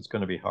 folks, it's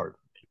going to be hard.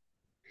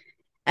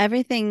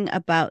 everything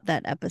about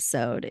that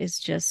episode is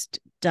just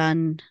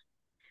done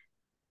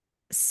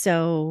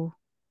so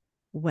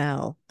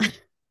well.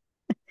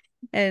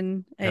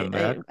 And And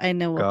that I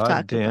know we'll talk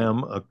about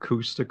goddamn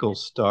acoustical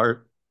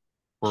start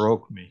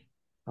broke me.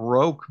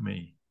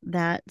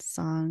 that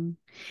song.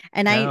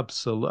 And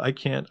Absolutely. I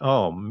can't.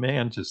 Oh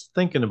man, just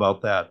thinking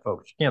about that,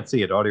 folks. You can't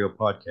see it, audio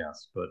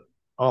podcast, but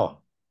oh,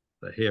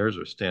 the hairs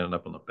are standing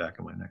up on the back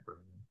of my neck right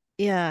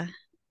yeah.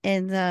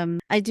 And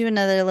I do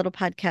another little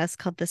podcast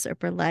called This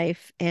Upper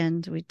Life,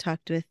 and we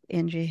talked with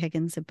Andrea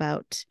Higgins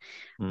about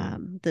now.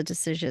 the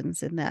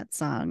decisions in that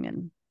song,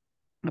 and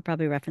I'll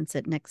probably reference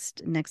it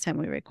next time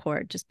we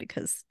record, just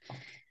because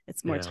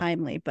it's more Yeah.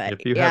 timely. But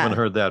If you haven't yeah,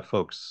 heard that,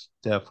 folks,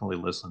 definitely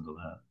listen to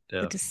that.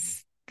 Definitely.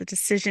 the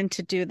decision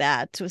to do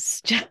that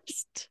was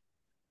just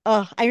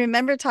oh, I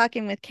remember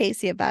talking with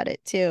Casey about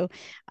it too,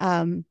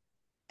 um,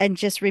 and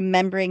just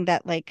remembering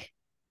that like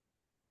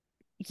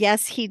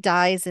yes, he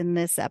dies in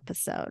this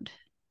episode,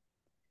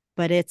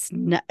 but it's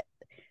not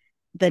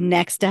the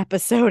next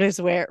episode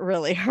is where it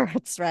really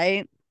hurts,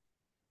 right?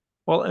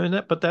 Well, I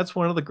mean, but that's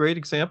one of the great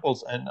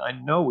examples, and I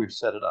know we've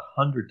said it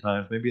 100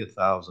 times, maybe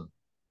 1,000.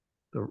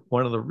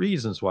 One of the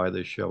reasons why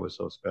this show is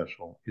so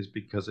special is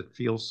because it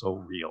feels so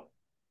real.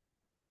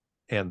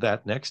 And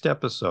that next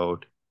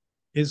episode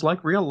is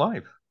like real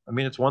life. I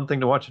mean, it's one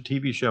thing to watch a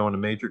TV show and a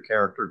major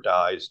character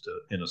dies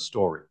in a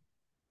story.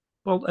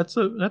 Well, that's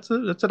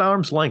an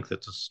arm's length.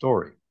 It's a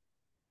story,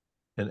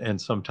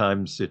 and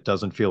sometimes it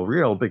doesn't feel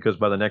real because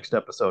by the next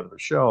episode of the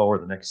show or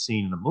the next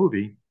scene in the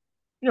movie,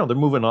 they're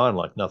moving on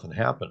like nothing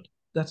happened.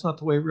 That's not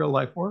the way real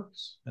life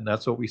works, and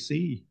that's what we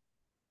see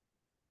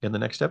in the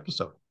next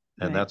episode.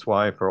 And Right. that's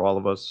why for all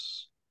of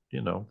us,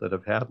 that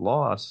have had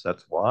loss,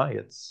 that's why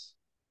it's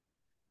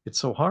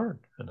so hard,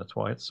 and that's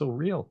why it's so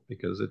real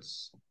because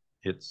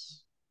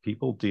it's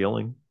people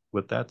dealing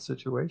with that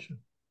situation,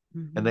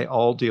 and they Mm-hmm.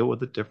 all deal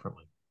with it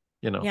differently.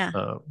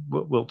 Yeah.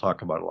 We'll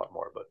talk about it a lot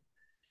more, but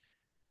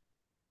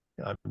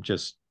I'm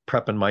just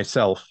prepping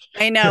myself.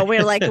 I know.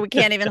 We're like, we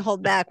can't even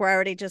hold back. We're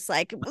already just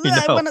like, I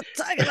I know. want to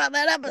talk about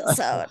that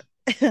episode.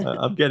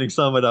 I'm getting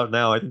some of it out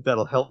now. I think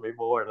that'll help me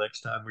more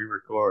next time we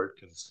record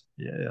because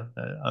yeah,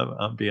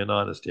 I'm being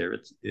honest here.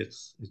 It's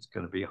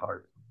going to be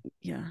hard.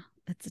 Yeah,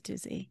 that's a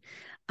doozy.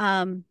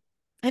 Um,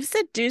 I've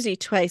said doozy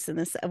twice in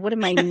this. What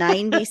am I,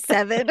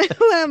 97?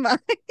 Who am I?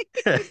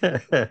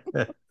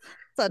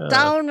 It's a uh,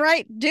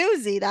 downright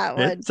doozy, that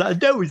one. it's a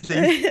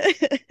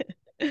doozy.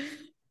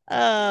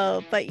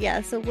 Oh, but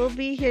yeah, so we'll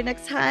be here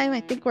next time. I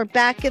think we're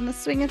back in the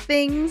swing of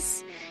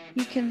things.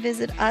 You can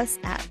visit us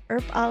at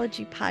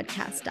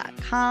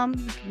herbologypodcast.com.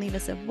 You can leave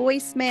us a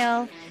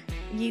voicemail.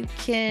 You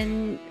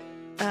can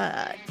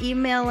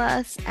email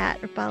us at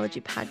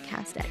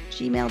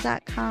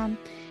herbologypodcast@gmail.com.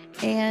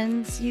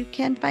 And you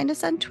can find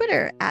us on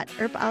Twitter at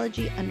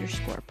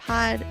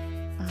herbology_pod.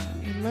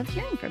 We love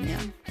hearing from you.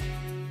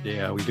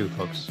 Yeah, we do,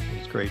 folks.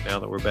 It's great now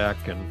that we're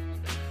back and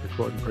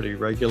recording pretty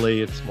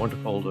regularly. It's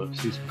wonderful to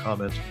see some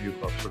comments from you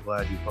folks. We're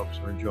glad you folks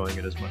are enjoying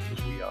it as much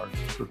as we are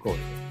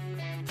recording it.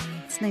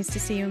 It's nice to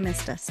see you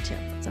missed us too.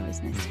 It's always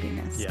nice to be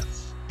missed.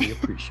 Yes, we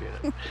appreciate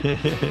it.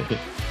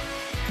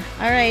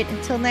 All right,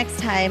 until next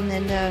time,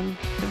 and don't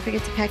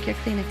forget to pack your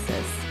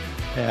Kleenexes.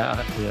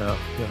 Yeah.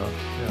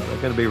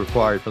 They're going to be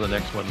required for the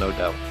next one, no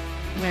doubt.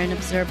 Wear an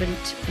absorbent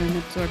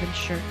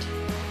shirt.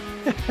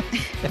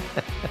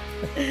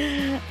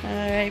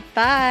 All right,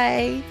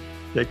 bye.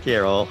 Take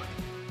care, all.